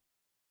have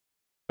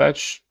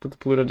fetched with the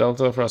Polluted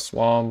Delta for a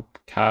swamp,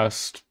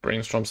 cast,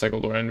 brainstorm,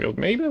 cycle, Lorraine Revealed.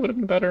 Maybe that would have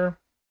been better.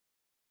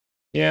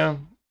 Yeah.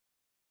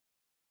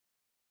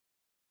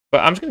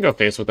 But I'm just gonna go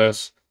face with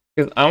this.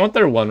 Because I want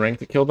their One Ring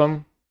to kill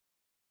them.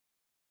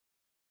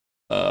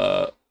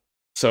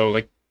 So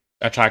like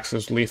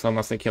Atraxa's lethal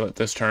unless they kill it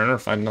this turn or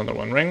find another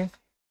One Ring.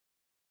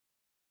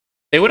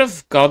 They would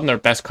have gotten their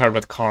best card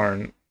with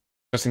Karn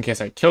just in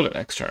case I killed it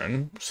next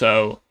turn.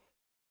 So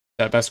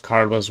that best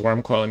card was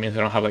Worm Coil. It means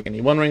they don't have like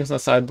any One Rings on the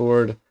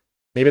sideboard.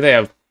 Maybe they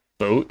have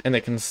Boat and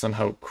they can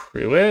somehow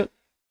crew it.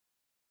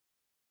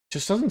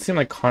 Just doesn't seem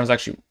like Karn's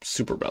actually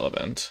super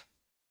relevant.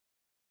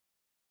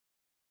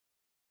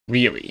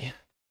 Really.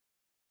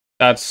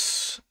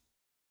 That's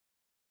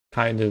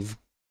kind of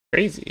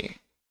crazy.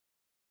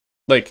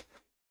 Like,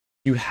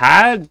 you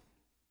had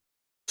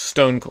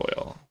Stone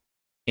Coil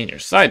in your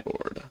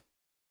sideboard,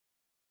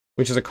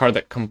 which is a card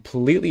that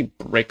completely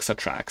breaks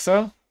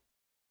Atraxa,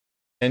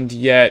 and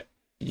yet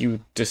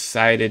you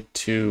decided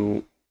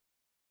to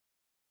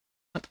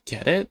not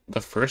get it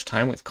the first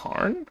time with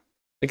Karn?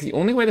 Like, the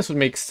only way this would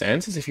make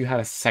sense is if you had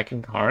a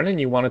second Karn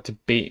and you wanted to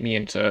bait me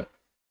into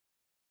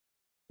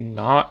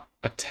not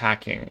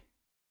attacking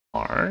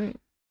Karn.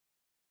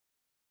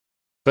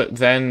 But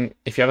then,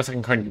 if you have a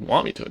second card and you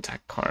want me to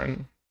attack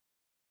Karn,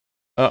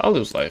 I'll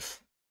lose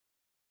life.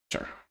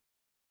 Sure.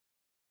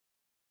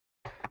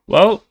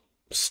 Well,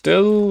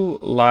 still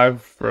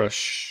live for a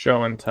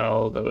show and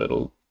tell, though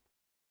it'll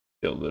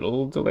be a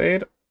little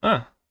delayed.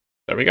 Ah,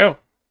 there we go.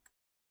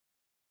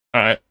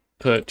 Alright,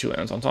 put 2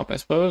 lands on top, I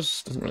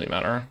suppose. Doesn't really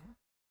matter.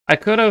 I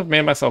could have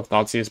made myself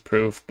Thoughtseize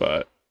proof,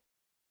 but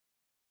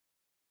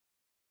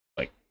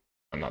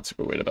I'm not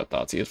super worried about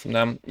Thoughtseize from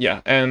them.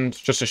 Yeah, and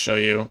just to show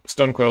you,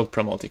 Stone Coil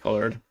Pro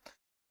Multicolored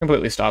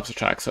completely stops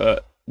Atraxa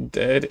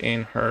dead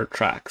in her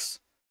tracks.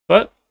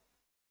 But,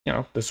 you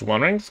know, this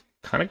One Ring's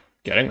kind of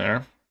getting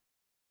there.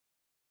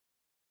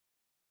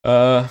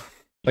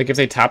 Like if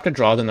they tap to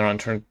draw, then they're on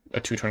a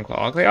 2-turn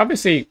clock. Like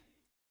obviously,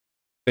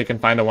 they can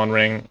find a One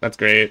Ring. That's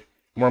great.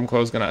 Worm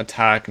Coil's gonna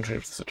attack and trade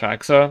with this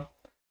Atraxa.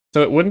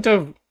 So it wouldn't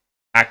have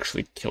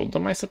actually killed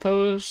them, I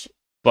suppose.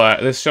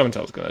 But this show and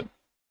tell is gonna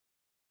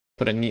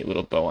put a neat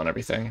little bow on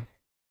everything.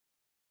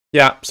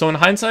 Yeah, so in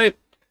hindsight,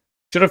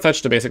 should have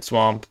fetched a basic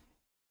swamp.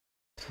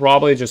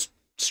 Probably just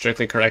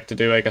strictly correct to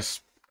do, I guess.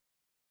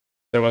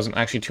 there wasn't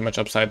actually too much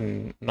upside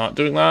in not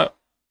doing that.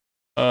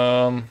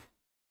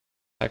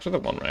 Actually, the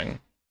one ring.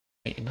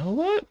 Hey, you know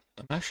what?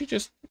 I'm actually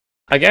just.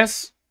 I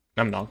guess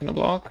I'm not gonna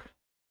block.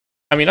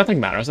 I mean, nothing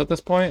matters at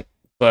this point,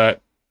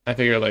 but I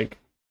figure like if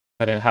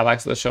I didn't have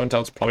access to the show and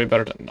tell, it's probably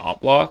better to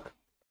not block.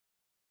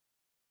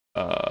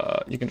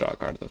 You can draw a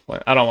card at this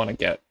point. I don't want to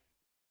get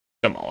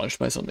demolished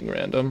by something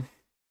random.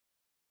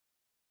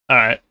 All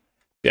right.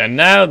 Yeah,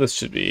 now this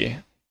should be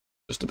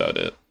just about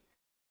it.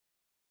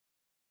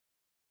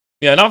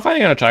 Yeah, not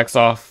finding an Atraxa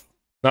off,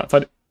 not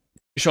finding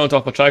showing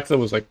off Atraxa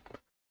was like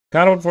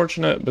kind of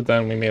unfortunate, but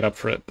then we made up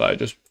for it by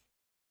just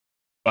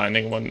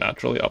finding one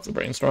naturally off the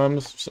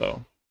brainstorms.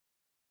 So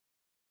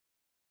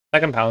I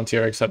can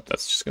Palantir, except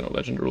that's just gonna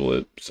legend rule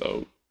it.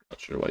 So not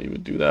sure why you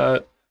would do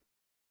that.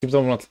 Keep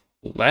someone with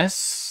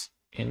less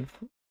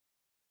info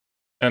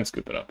and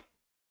scoop it up.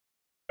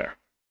 There.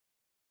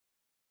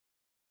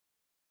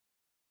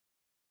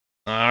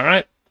 All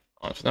right,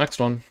 on to the next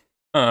one.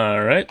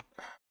 All right.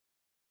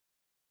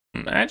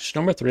 Match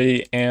number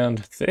 3, and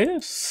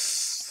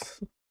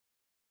this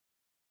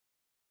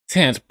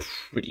hand's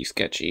pretty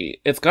sketchy.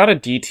 It's got a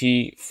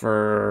DT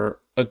for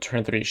a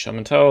turn 3 show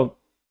and tell,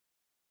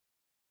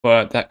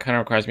 but that kind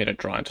of requires me to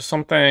draw into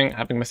something.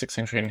 Having Mystic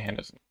Sanctuary in hand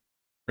isn't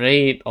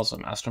great. Also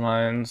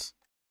Masterminds.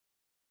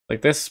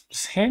 Like this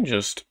hand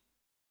just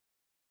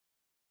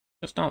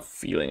not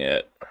feeling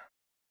it. I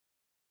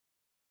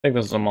think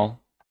this is them all.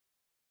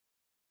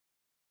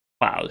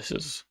 Wow, this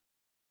is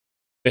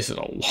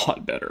a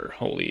lot better.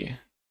 Holy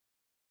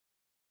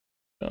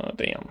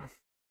damn.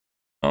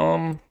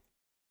 I'm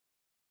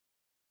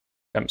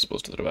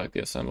supposed to throw back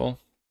the assemble.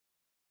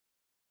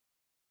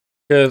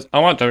 Because I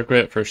want Dark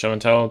Grit for show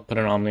and tell, put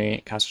an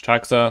Omni, cast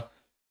Atraxa.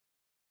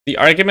 The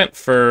argument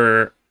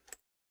for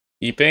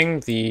keeping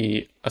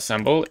the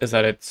assemble is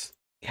that it's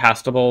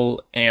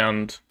castable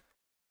and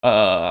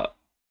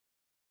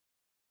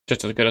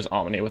just as good as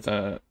Omni with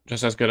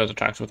just as good as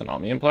Atraxa with an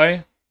Omni in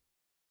play.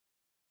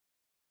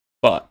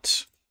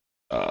 But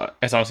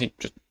it's honestly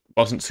just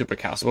wasn't super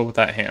castable with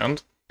that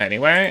hand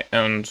anyway,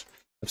 and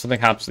if something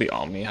happens to the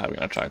Omni, having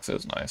an Atraxa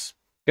is nice.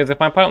 Because if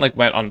my opponent like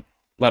led on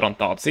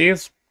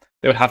Thoughtseize,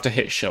 they would have to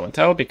hit show and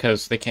tell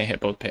because they can't hit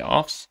both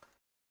payoffs.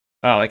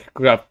 Like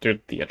go after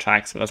the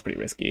Atraxa, but that's pretty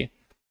risky.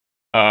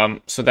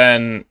 So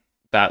then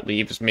that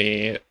leaves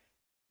me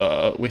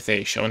with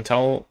a show and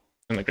tell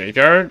in the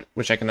graveyard,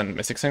 which I can then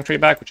Mystic Sanctuary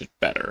back, which is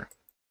better.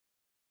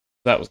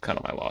 That was kind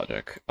of my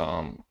logic.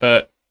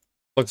 But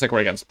looks like we're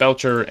against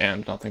Belcher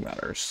and nothing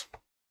matters.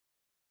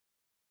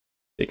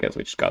 Because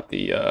we just got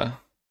the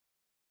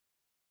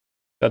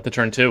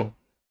turn 2.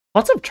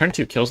 Lots of turn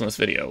 2 kills in this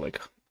video,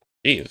 like,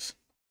 jeez.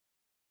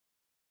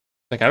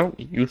 Like, I don't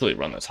usually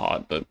run this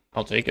hot, but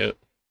I'll take it.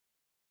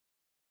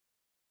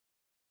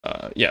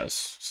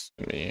 Yes, it's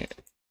gonna be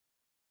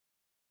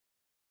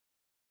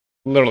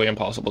literally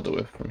impossible to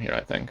whip from here,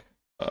 I think.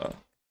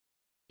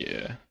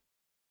 Yeah.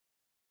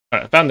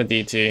 Alright, I found the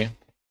DT.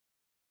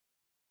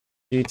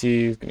 DT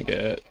is gonna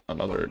get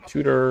another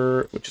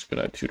tutor, which is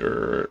gonna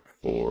tutor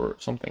for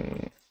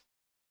something.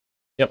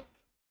 Yep,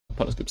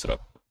 opponent scoops it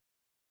up.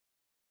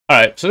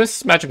 Alright, so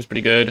this matchup is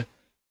pretty good.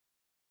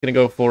 Gonna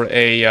go for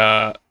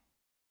a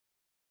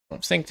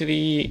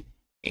Sanctity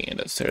and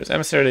a Sarah's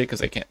Emissary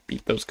because I can't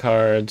beat those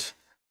cards.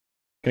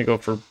 Gonna go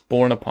for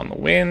Born Upon the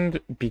Wind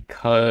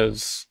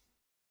because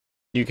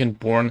you can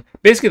Born.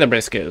 Basically, the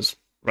risk is,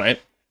 right?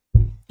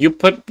 You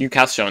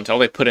cast Show and Tell,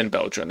 they put in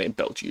Belcher and they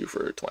belch you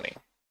for 20.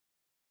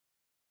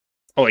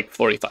 Oh, like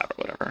 45 or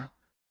whatever.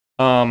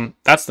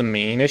 That's the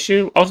main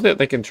issue. Also,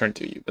 they can turn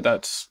to you, but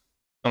that's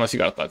unless you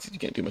got a thought, you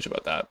can't do much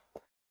about that.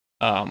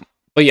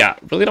 But yeah,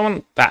 really don't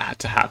want that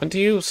to happen to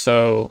you,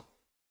 so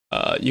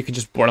you can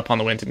just Born Upon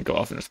the Wind and go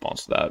off in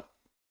response to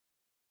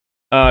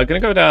that. Gonna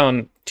go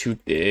down 2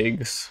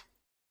 digs.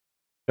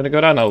 Gonna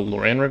go down a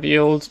Lorien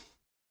Revealed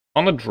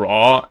on the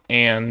draw,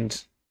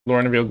 and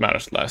Lorien Revealed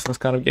matters less in this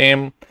kind of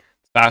game.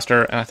 It's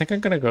faster, and I think I'm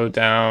gonna go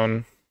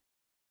down.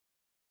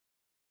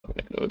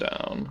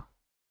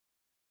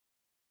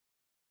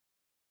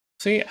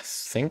 See, I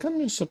think I'm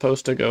just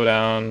supposed to go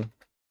down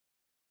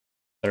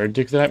 3rd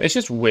dig time. It's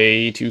just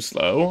way too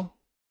slow.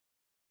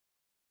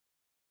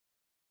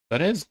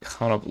 That is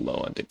kind of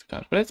low on dig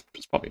time, but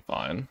it's probably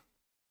fine.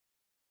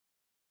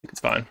 I think it's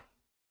fine.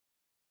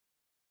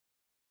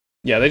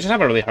 Yeah, they just have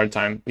a really hard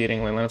time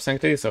beating Land of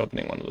Sanctity, so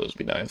opening one of those would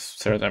be nice.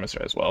 Sarah's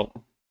Emissary as well.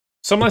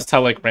 Some less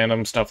tell like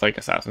random stuff like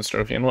Assassin's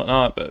Trophy and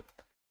whatnot, but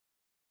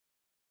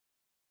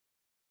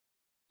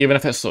even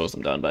if it slows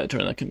them down by a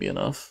turn, that can be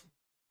enough.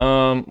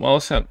 Well,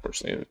 it's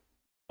unfortunately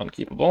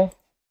unkeepable.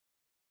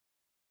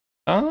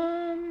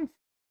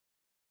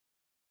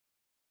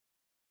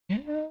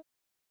 Yeah.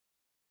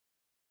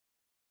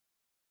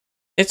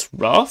 It's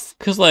rough,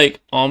 because,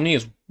 like, Omni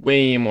is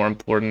way more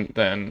important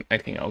than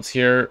anything else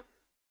here.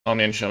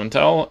 Omni and Show and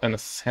Tell, and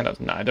this hand has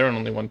neither, and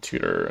only 1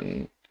 tutor,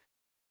 and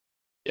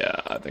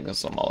yeah, I think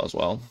that's them all as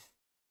well.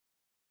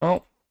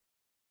 Well,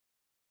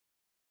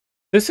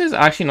 this is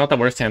actually not the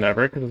worst hand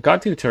ever, because we've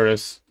got 2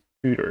 tutors,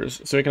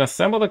 so we can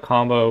assemble the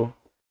combo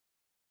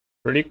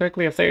pretty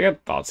quickly. If they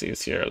get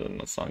Thoughtseize here, then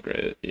that's not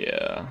great.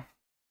 Yeah.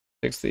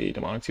 Takes the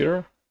Demonic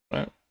Tutor,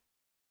 right?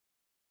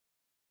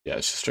 Yeah,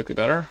 it's just strictly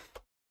better.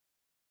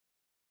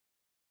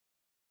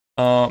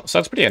 So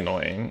that's pretty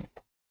annoying.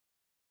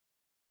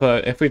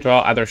 But if we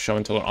draw either Show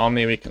and Tell or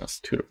Omni, we can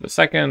just tutor for the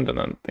second, and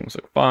then things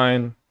look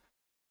fine.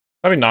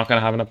 Probably not going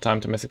to have enough time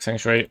to Mystic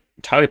Sanctuary.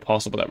 Entirely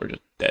possible that we're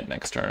just dead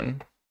next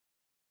turn.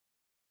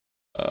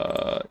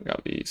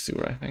 Gotta be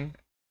Sewer, I think.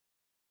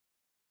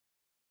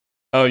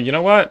 Oh, you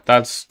know what?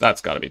 That's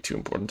gotta be too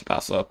important to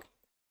pass up.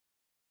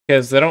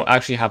 Because they don't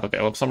actually have a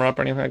Veil of Summer up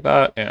or anything like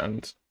that,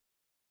 and...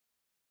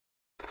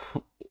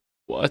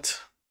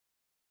 What?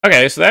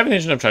 Okay, so they have an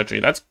Agent of Treachery.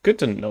 That's good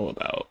to know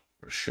about,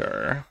 for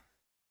sure.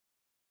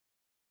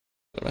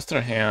 The rest of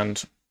their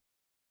hand...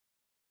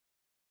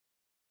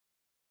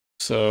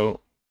 So,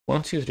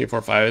 1, 2, 3,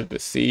 4, 5,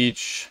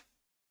 Beseech.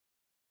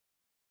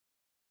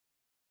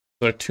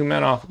 So they're 2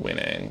 men off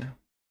winning.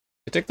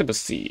 I take the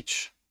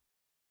Beseech.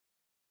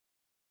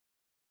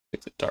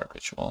 Take the Dark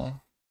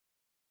Ritual.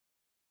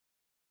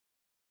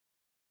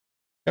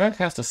 I'm gonna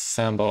cast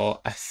Assemble.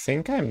 I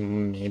think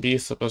I'm maybe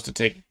supposed to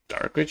take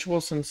Dark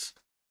Ritual since...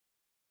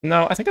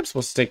 No, I think I'm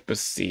supposed to take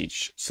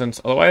Beseech, since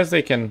otherwise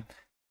they can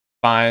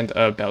find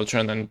a Belcher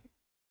and then...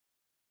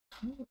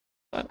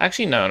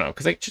 Actually, no,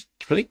 because they just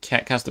really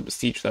can't cast a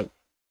Beseech without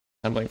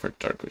assembling for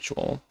Dark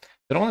Ritual.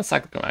 They don't want to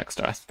sack the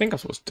Extra. I think I'm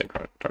supposed to take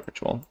Dark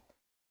Ritual.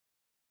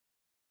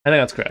 I think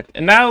that's correct.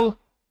 And now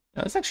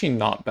that's actually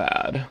not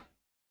bad,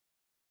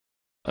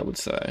 I would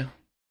say.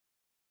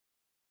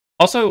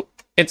 Also,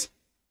 it's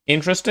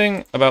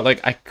interesting about,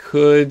 like, I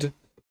could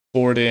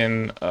board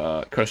in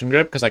Corrosion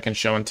Grip, because I can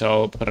Show and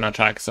Tell, put an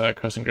Atraxa,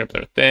 Corrosion Grip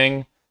their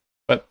thing,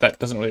 but that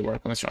doesn't really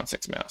work unless you're on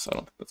 6 mana, so I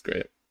don't think that's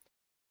great.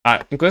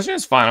 Inquisition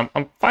is fine.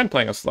 I'm fine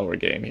playing a slower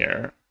game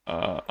here.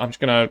 I'm just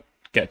gonna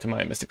get to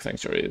my Mystic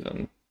Sanctuaries,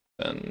 and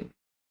then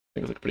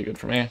things look pretty good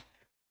for me.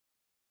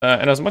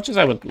 And as much as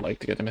I would like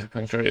to get to Mystic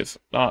Sanctuaries,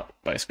 not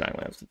by scrying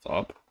lands to the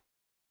top.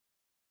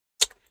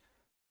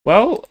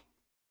 Well,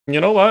 you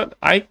know what?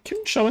 I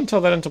can Show and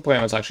Tell that into play,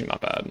 and it's actually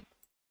not bad.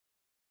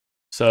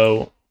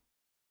 So,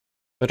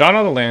 if I draw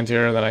another land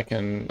here, then I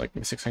can, like,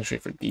 Mystic Sanctuary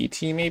for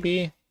DT,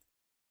 maybe?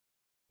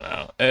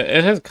 No,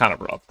 it is kind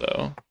of rough,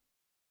 though.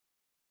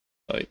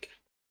 Like,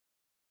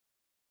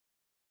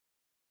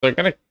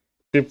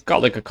 they've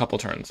got, like, a couple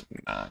turns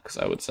max,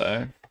 I would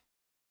say.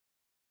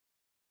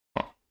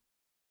 Huh.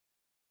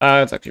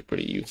 It's actually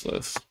pretty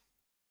useless.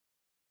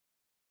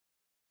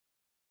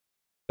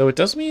 So it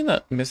does mean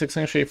that Mystic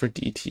Sanctuary for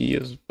DT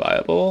is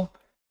viable.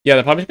 Yeah,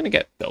 they're probably going to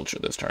get Belcher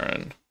this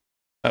turn.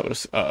 That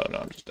was... Oh, no,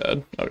 I'm just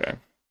dead. Okay.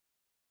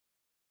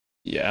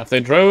 Yeah, if they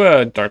drew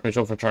a Dark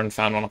Ritual for turn,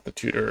 found one off the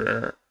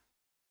tutor,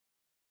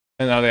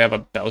 and now they have a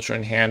Belcher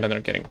in hand and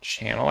they're getting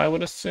Channel, I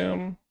would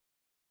assume.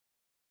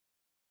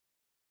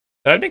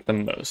 That would make the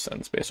most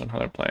sense based on how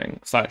they're playing.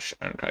 /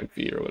 Ironcrag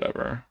V or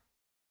whatever.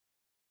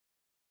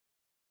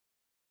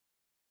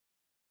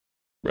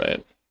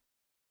 Right.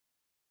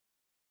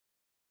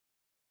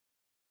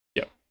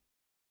 Yep.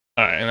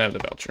 Alright, and I have the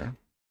Belcher.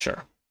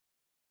 Sure.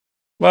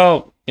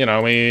 Well, you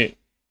know, we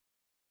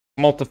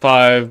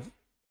multi-5,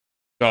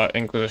 got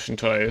Inquisition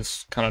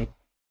twice, kind of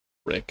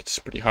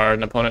rigged pretty hard,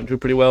 and opponent drew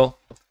pretty well.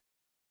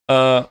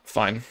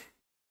 Fine.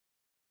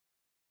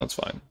 That's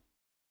fine.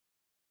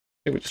 I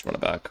think we just run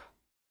it back.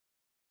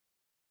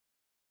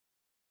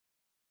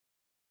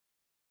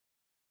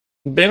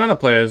 Being on the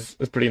play is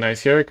pretty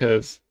nice here,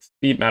 because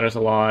speed matters a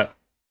lot.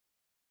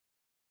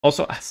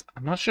 Also,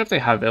 I'm not sure if they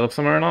have Veil of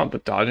Summer or not,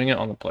 but dodging it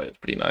on the play is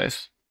pretty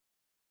nice.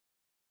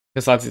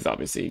 Because is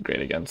obviously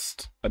great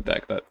against a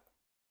deck that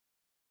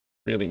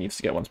really needs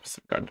to get one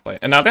specific card to play.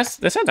 And now this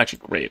hand's actually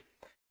great,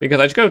 because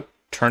I just go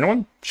turn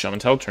 1, Show and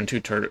Tell, turn 2,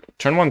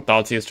 turn 1,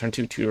 Thoughtseize, turn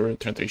 2, Tutor,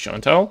 turn 3, Show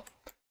and Tell.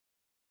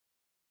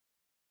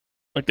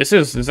 Like, this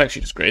is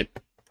actually just great.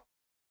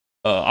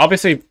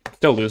 Obviously,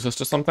 still loses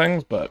to some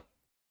things, but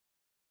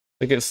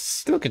like, it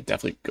still could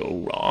definitely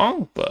go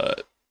wrong,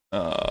 but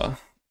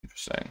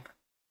interesting.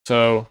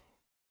 So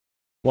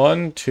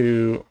 1,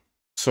 2,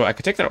 so I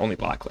could take their only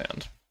black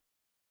land.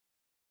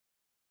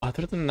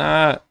 Other than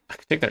that, I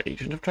could take their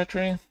Agent of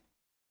Treachery.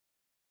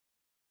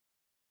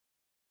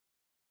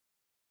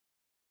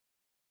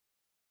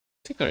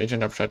 Take their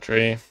Agent of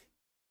Treachery.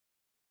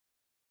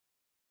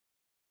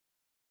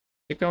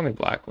 Take the only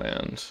black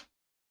land.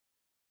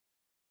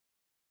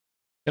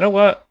 You know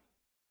what?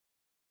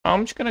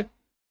 I'm just gonna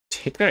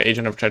take their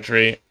Agent of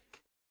Treachery.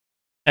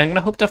 And I'm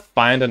gonna hope to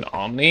find an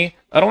Omni.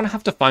 I don't want to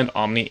have to find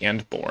Omni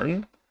and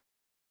Born.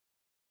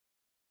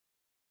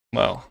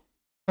 Well,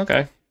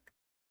 okay.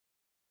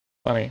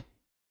 Funny.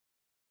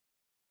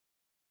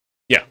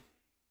 Yeah.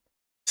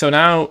 So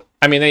now,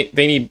 I mean,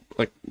 they need,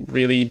 like,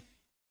 really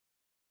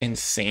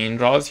insane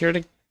draws here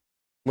to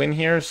win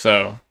here,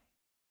 so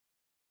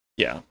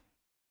yeah.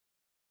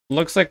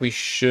 Looks like we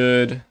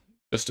should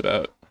just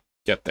about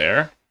get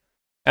there.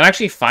 And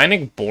actually,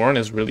 finding Born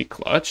is really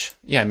clutch.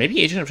 Yeah,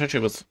 maybe Agent of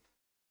Treachery was...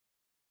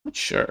 I'm not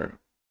sure.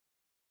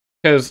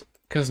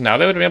 Because now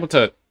they would be able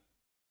to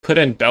put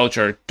in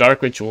Belcher,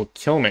 Dark Ritual,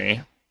 kill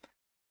me.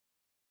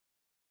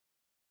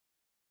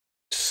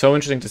 so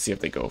interesting to see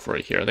if they go for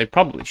it here. They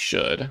probably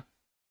should.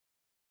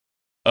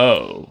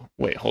 Oh,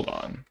 wait, hold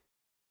on.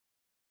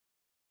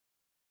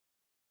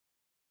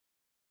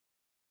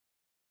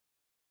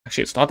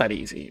 Actually, it's not that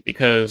easy,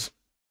 because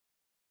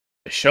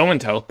Show and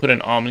Tell put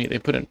in Omni, they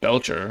put in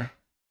Belcher.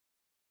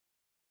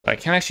 But I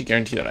can't actually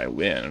guarantee that I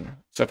win.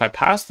 So if I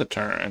pass the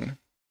turn...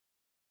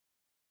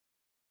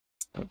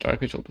 Oh,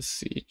 Dark Ritual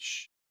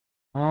Beseech.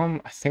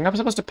 I think I'm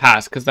supposed to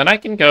pass, because then I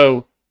can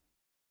go...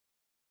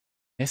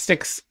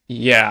 Mystics...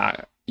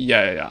 Yeah.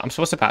 I'm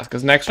supposed to pass,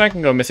 because next turn I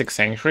can go Mystic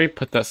Sanctuary,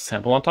 put the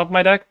symbol on top of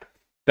my deck.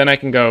 Then I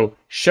can go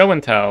Show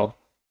and Tell,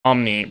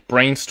 Omni,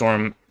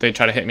 Brainstorm, they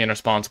try to hit me in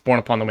response, Born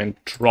Upon the Wind,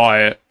 draw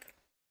it,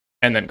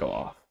 and then go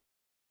off.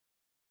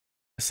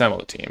 Assemble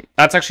the team.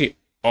 That's actually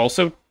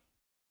also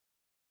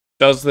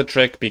does the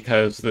trick,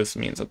 because this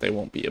means that they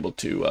won't be able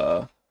to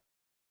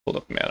hold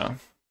up mana.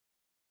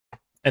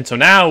 And so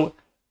now,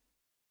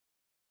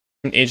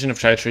 an Agent of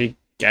Treachery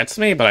gets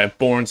me, but I have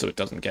Born, so it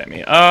doesn't get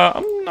me.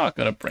 I'm not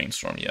gonna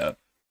Brainstorm yet.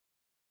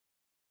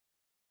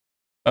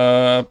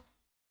 Or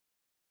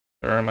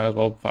I might as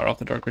well fire off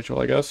the Dark Ritual,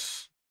 I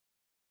guess.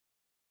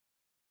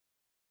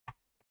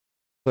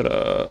 Put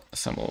a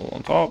Assemble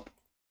on top.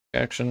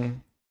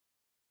 Action.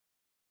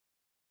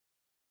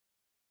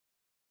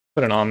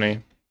 Put an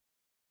Omni.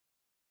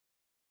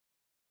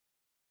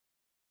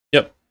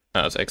 Yep,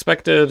 as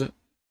expected.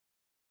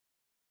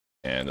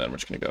 And then we're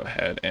just going to go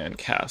ahead and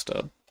cast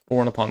a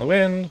Born Upon the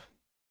Wind.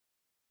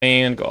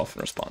 And go off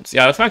in response.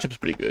 Yeah, this matchup's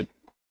pretty good.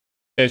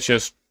 It's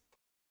just,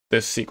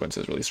 this sequence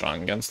is really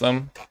strong against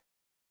them.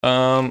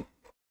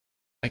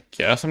 I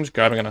guess I'm just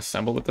grabbing an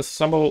Assemble with this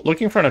Assemble.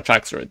 Looking for an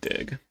Attracts or a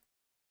Dig.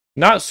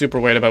 Not super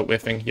worried about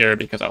whiffing here,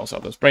 because I also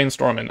have this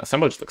Brainstorm, and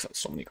Assemble just looks at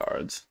so many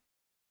cards.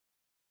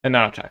 And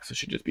now Attracts, so it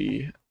should just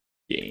be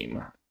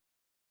game.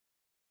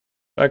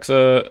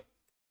 Vexa,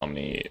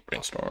 Omni,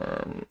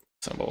 Brainstorm,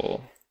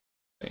 Assemble,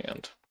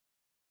 and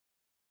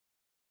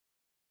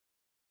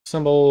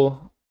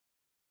Assemble.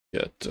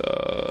 Get,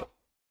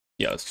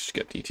 yeah, let's just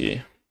get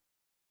DT.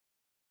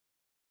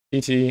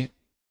 DT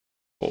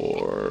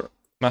for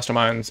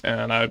Masterminds,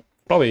 and I'm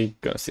probably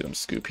gonna see them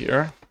scoop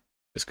here.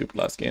 They scooped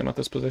last game at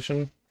this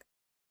position.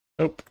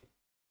 Nope.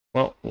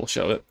 Well, we'll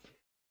show it.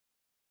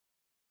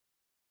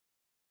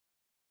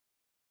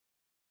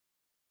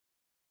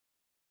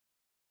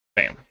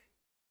 Bam.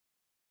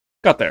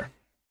 Got there.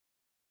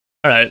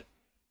 Alright.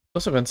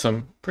 Those have been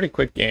some pretty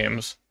quick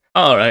games.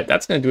 Alright,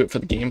 that's going to do it for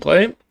the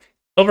gameplay.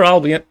 Overall,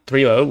 we get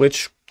 3-0,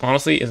 which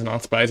honestly is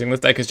not surprising.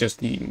 This deck is just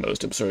the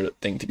most absurd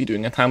thing to be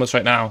doing in Timeless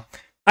right now.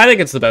 I think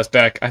it's the best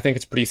deck. I think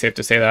it's pretty safe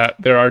to say that.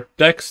 There are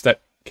decks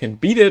that can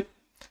beat it,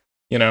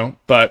 you know,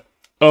 but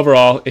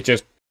overall, it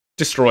just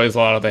destroys a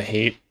lot of the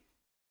hate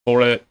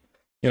for it.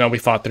 You know, we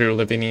fought through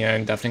Lavinia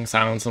and Deafening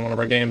Silence in one of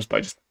our games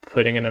by just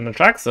putting it in the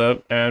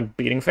Atraxa and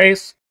beating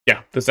face.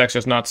 Yeah, this deck's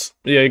just nuts.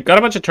 Yeah, got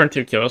a bunch of turn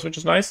 2 kills, which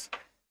is nice.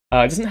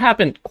 It doesn't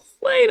happen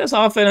quite as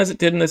often as it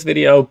did in this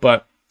video,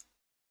 but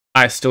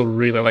I still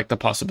really like the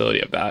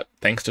possibility of that,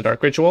 thanks to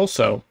Dark Ritual.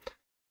 So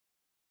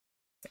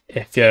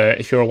if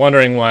you were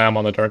wondering why I'm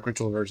on the Dark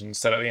Ritual version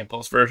instead of the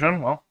Impulse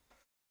version, well,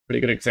 pretty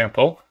good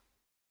example.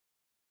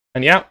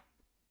 And yeah,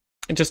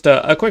 just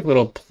a quick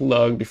little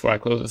plug before I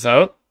close this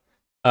out.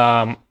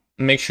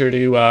 Make sure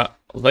to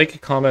like,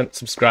 comment,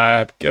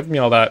 subscribe, give me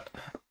all that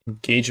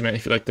engagement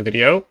if you like the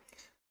video.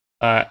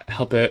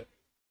 Help it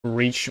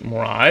reach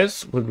more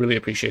eyes. Would really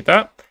appreciate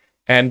that.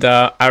 And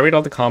I read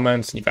all the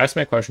comments, and if you ask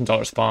me questions, I'll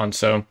respond.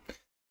 So if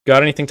you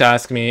got anything to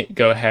ask me,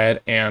 go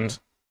ahead and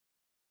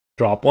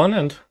drop one.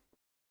 And,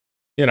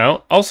 you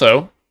know,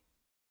 also,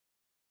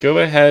 go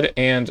ahead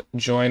and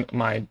join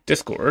my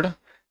Discord.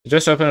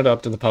 Just open it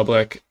up to the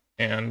public,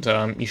 and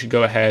you should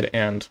go ahead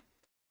and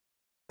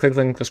click the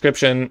link in the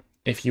description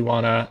if you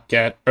want to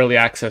get early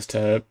access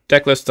to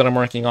deck lists that I'm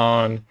working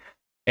on,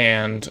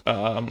 and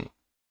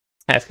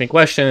ask me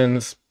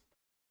questions.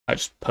 I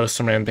just post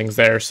some random things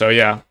there. So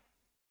yeah,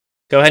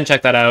 go ahead and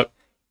check that out,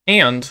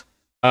 and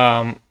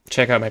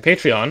check out my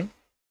Patreon.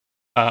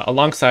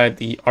 Alongside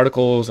the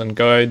articles and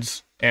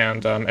guides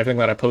and everything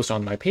that I post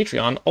on my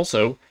Patreon,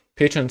 also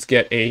patrons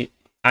get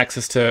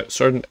access to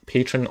certain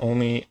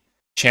patron-only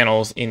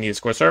channels in the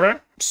Discord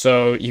server.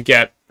 So you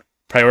get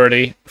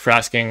priority for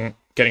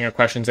getting your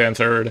questions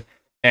answered,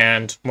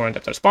 and more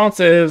in-depth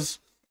responses,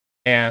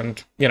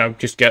 and, you know,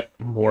 just get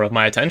more of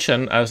my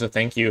attention as a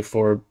thank you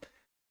for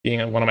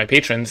being one of my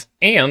patrons.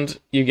 And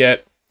you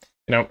get,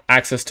 you know,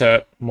 access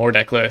to more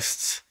deck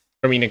lists,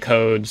 arena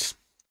codes,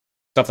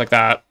 stuff like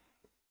that.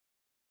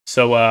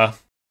 So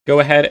go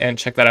ahead and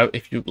check that out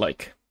if you'd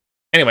like.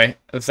 Anyway,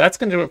 that's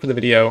going to do it for the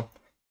video.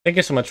 Thank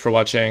you so much for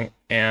watching,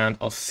 and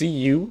I'll see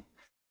you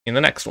in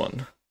the next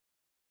one.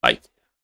 Bye.